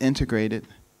is integrated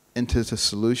into the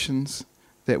solutions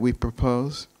that we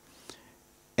propose.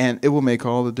 And it will make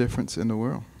all the difference in the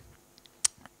world.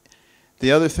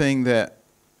 The other thing that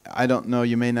I don't know,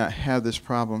 you may not have this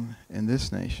problem in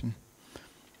this nation,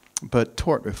 but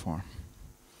tort reform.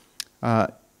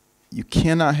 You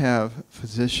cannot have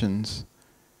physicians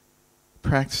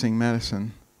practicing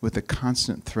medicine with a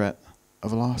constant threat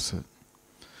of a lawsuit,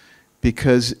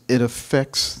 because it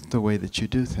affects the way that you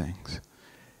do things.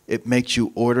 It makes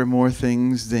you order more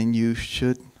things than you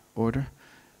should order.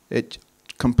 It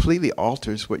completely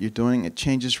alters what you're doing. It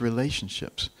changes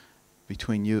relationships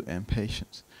between you and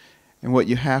patients. And what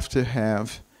you have to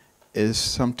have is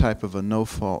some type of a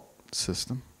no-fault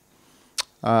system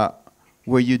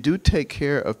where you do take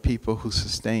care of people who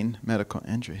sustain medical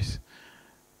injuries.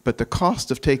 But the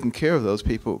cost of taking care of those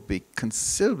people will be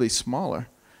considerably smaller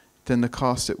than the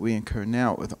cost that we incur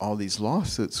now with all these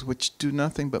lawsuits, which do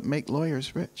nothing but make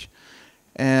lawyers rich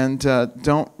and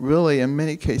don't really, in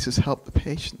many cases, help the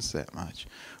patients that much.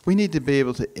 We need to be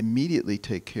able to immediately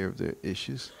take care of their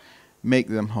issues, make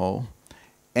them whole,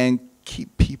 and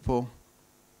keep people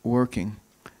working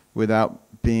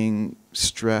without being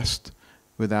stressed,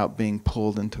 without being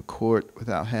pulled into court,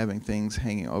 without having things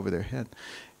hanging over their head.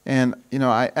 And, you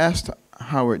know, I asked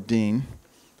Howard Dean,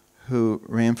 who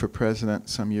ran for president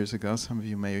some years ago. Some of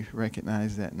you may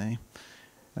recognize that name.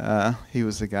 He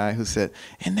was the guy who said,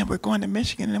 and then we're going to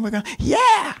Michigan, and then we're going,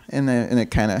 yeah! And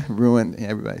it kind of ruined,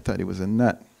 everybody thought he was a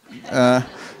nut.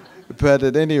 But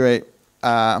at any rate,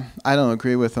 I don't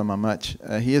agree with him on much.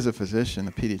 He is a physician,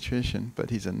 a pediatrician, but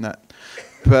he's a nut.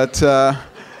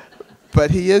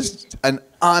 But he is an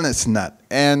honest nut.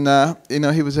 And, you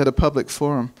know, he was at a public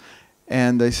forum,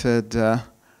 and they said,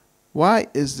 why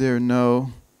is there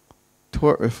no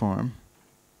tort reform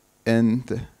in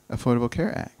the Affordable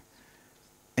Care Act?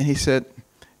 And he said,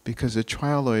 because the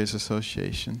Trial Lawyers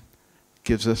Association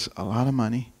gives us a lot of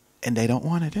money, and they don't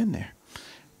want it in there.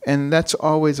 And that's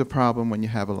always a problem when you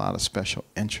have a lot of special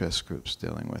interest groups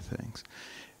dealing with things.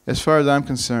 As far as I'm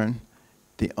concerned,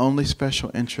 the only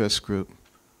special interest group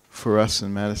for us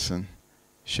in medicine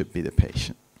should be the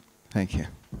patient. Thank you.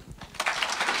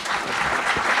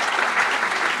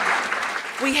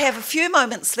 We have a few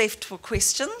moments left for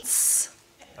questions.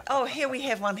 Oh, here we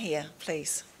have one here,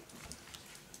 please.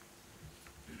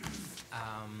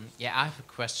 Yeah, I have a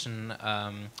question.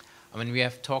 I mean, we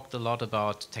have talked a lot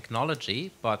about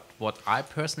technology, but what I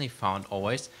personally found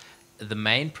always, the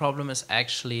main problem is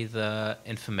actually the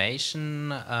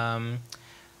information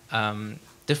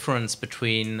difference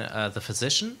between the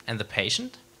physician and the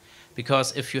patient.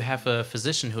 Because if you have a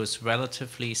physician who is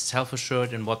relatively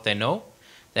self-assured in what they know,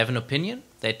 they have an opinion,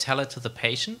 they tell it to the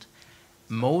patient.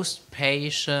 Most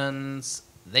patients,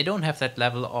 they don't have that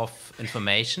level of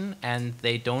information and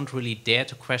they don't really dare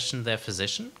to question their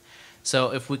physician.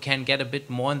 So if we can get a bit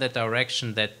more in that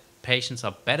direction, that patients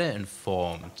are better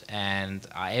informed and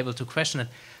are able to question it.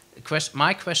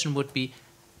 My question would be,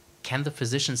 can the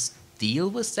physicians deal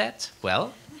with that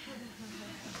well?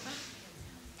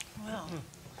 Well,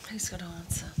 who's got to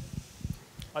answer?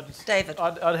 David.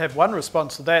 I'd have one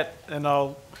response to that, and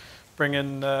I'll bring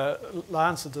in the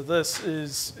answer to this,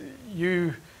 is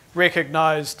you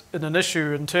recognised in an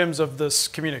issue in terms of this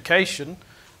communication,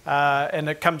 and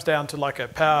it comes down to like a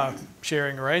power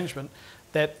sharing arrangement,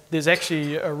 that there's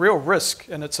actually a real risk,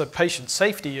 and it's a patient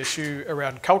safety issue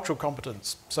around cultural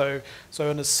competence. So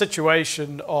in a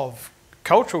situation of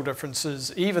cultural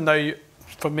differences, even though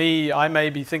for me, I may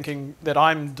be thinking that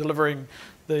I'm delivering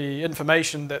the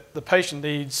information that the patient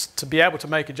needs to be able to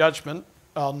make a judgment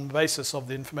on the basis of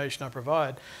the information I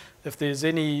provide. If there's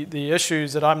the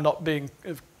issues that I'm not being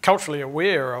culturally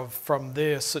aware of from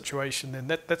their situation, then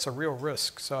that's a real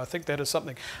risk. So I think that is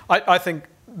something. I think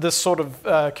this sort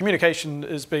of communication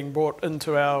is being brought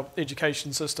into our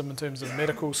education system in terms of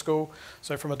medical school.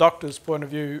 So from a doctor's point of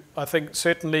view, I think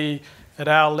certainly at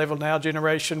our level in our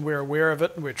generation, we're aware of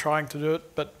it and we're trying to do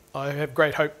it, but I have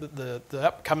great hope that the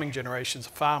upcoming generations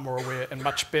are far more aware and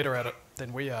much better at it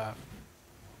than we are.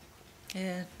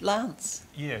 Yeah, Lance.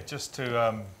 Yeah, just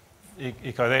to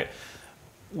echo that,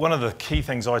 one of the key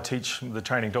things I teach the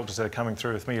training doctors that are coming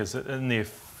through with me is that in their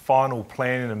final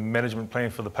plan and management plan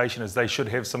for the patient is they should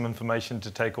have some information to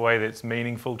take away that's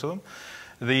meaningful to them.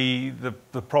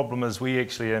 The problem is we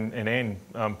actually, and Anne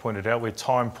pointed out, we're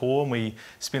time poor and we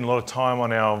spend a lot of time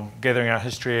on gathering our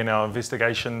history and our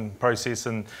investigation process,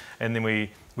 and then we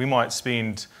might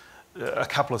spend a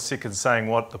couple of seconds saying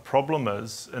what the problem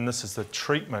is, and this is the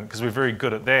treatment, because we're very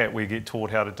good at that. We get taught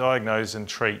how to diagnose and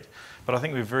treat, but I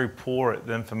think we're very poor at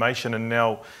the information. And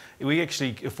now we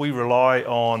actually, if we rely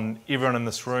on everyone in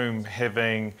this room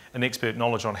having an expert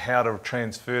knowledge on how to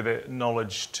transfer that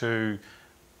knowledge to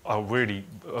a really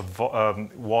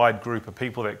wide group of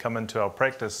people that come into our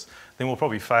practice, then we'll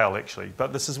probably fail actually.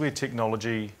 But this is where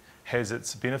technology has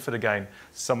its benefit again.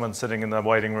 Someone sitting in the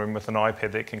waiting room with an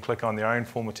iPad that can click on their own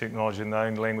form of technology in their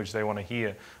own language they want to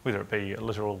hear, whether it be a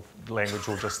literal language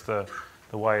or just the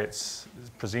way it's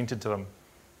presented to them.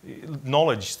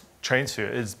 Knowledge transfer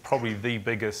is probably the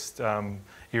biggest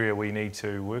area we need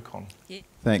to work on. Yeah.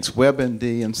 Thanks.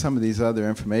 WebMD and some of these other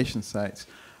information sites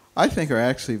I think are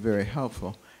actually very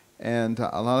helpful. And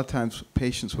a lot of times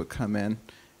patients would come in,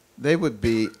 they would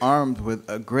be armed with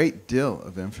a great deal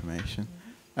of information.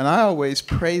 And I always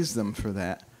praise them for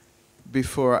that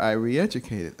before I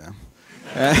re-educated them.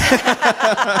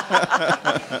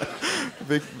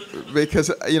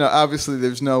 Because, you know, obviously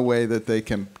there's no way that they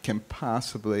can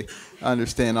possibly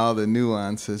understand all the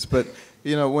nuances. But,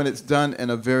 you know, when it's done in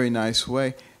a very nice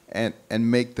way and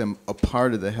make them a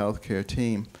part of the healthcare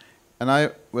team. And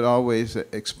I would always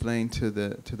explain to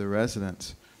the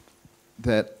residents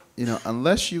that, you know,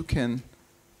 unless you can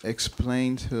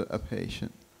explain to a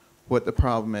patient what the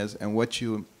problem is and what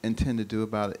you intend to do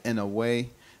about it in a way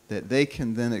that they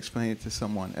can then explain it to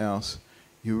someone else,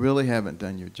 you really haven't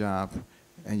done your job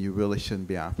and you really shouldn't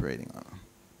be operating on them.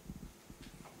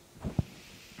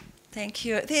 Thank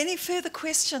you. Are there any further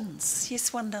questions?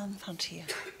 Yes, one down front here.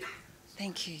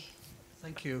 Thank you.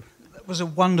 Thank you. It was a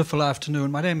wonderful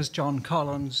afternoon. My name is John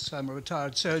Collins. I'm a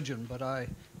retired surgeon, but I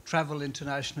travel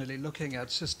internationally looking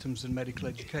at systems in medical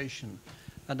education.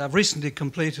 And I've recently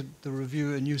completed the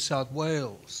review in New South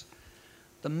Wales.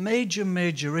 The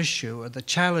major issue, or the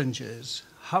challenge is,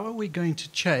 how are we going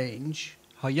to change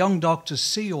how young doctors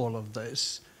see all of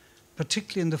this,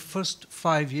 particularly in the first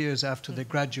 5 years after they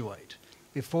graduate,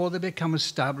 before they become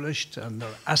established, and the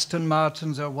Aston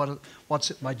Martins or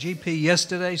what's it? My GP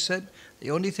yesterday said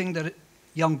the only thing that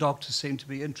young doctors seem to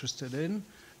be interested in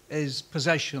is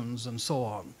possessions and so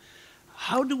on.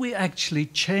 How do we actually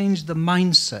change the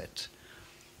mindset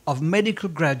of medical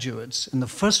graduates in the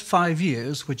first 5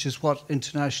 years, which is what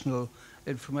international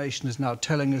information is now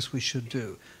telling us we should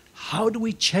do? How do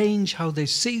we change how they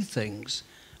see things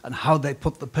and how they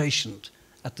put the patient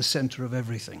at the center of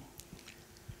everything?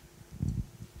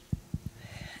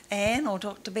 Anne or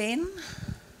Dr. Ben?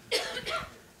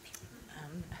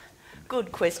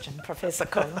 Good question, Professor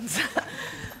Collins.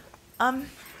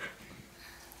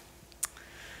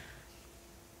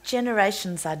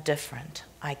 Generations are different,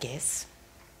 I guess,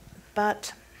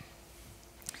 but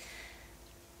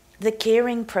The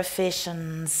caring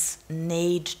professions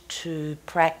need to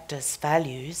practice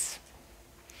values,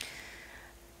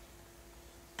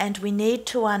 and we need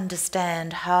to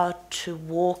understand how to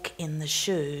walk in the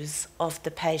shoes of the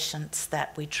patients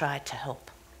that we try to help.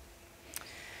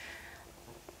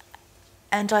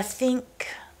 And I think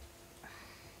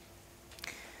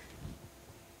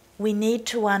we need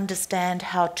to understand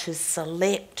how to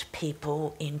select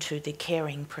people into the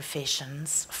caring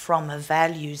professions from a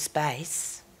values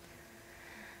base.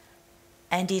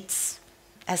 And it's,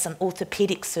 as an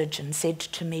orthopaedic surgeon said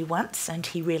to me once, and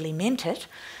he really meant it,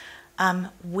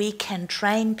 we can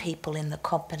train people in the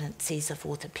competencies of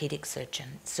orthopaedic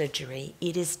surgery.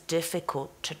 It is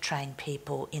difficult to train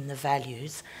people in the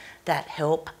values that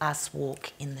help us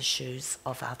walk in the shoes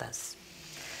of others.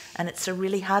 And it's a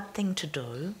really hard thing to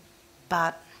do,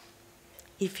 but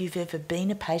if you've ever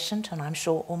been a patient, and I'm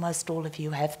sure almost all of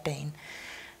you have been,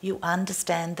 you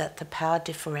understand that the power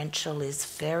differential is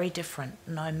very different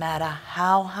no matter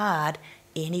how hard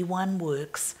anyone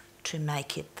works to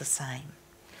make it the same.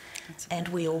 And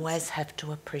we always have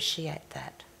to appreciate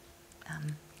that.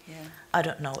 I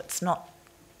don't know, it's not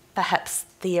perhaps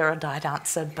the erudite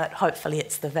answer, but hopefully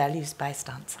it's the values-based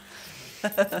answer.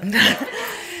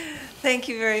 Thank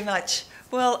you very much.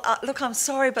 Well, look, I'm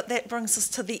sorry, but that brings us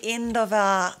to the end of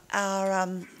our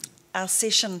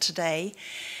session today.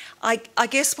 I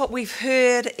guess what we've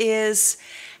heard is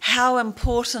how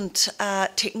important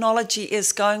technology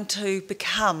is going to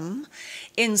become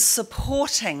in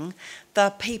supporting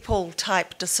the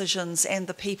people-type decisions and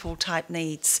the people-type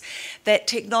needs. That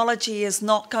technology is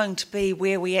not going to be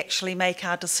where we actually make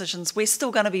our decisions. We're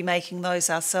still going to be making those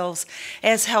ourselves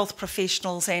as health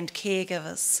professionals and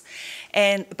caregivers.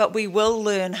 But we will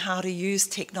learn how to use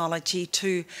technology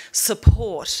to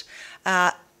support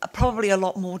probably a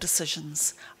lot more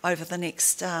decisions over the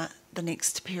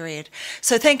next period.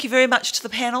 So thank you very much to the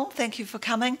panel. Thank you for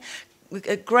coming.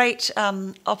 A great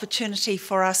opportunity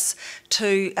for us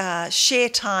to share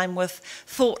time with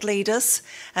thought leaders,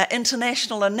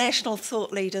 international and national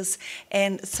thought leaders,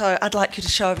 and so I'd like you to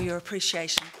show over your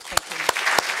appreciation. Thank you.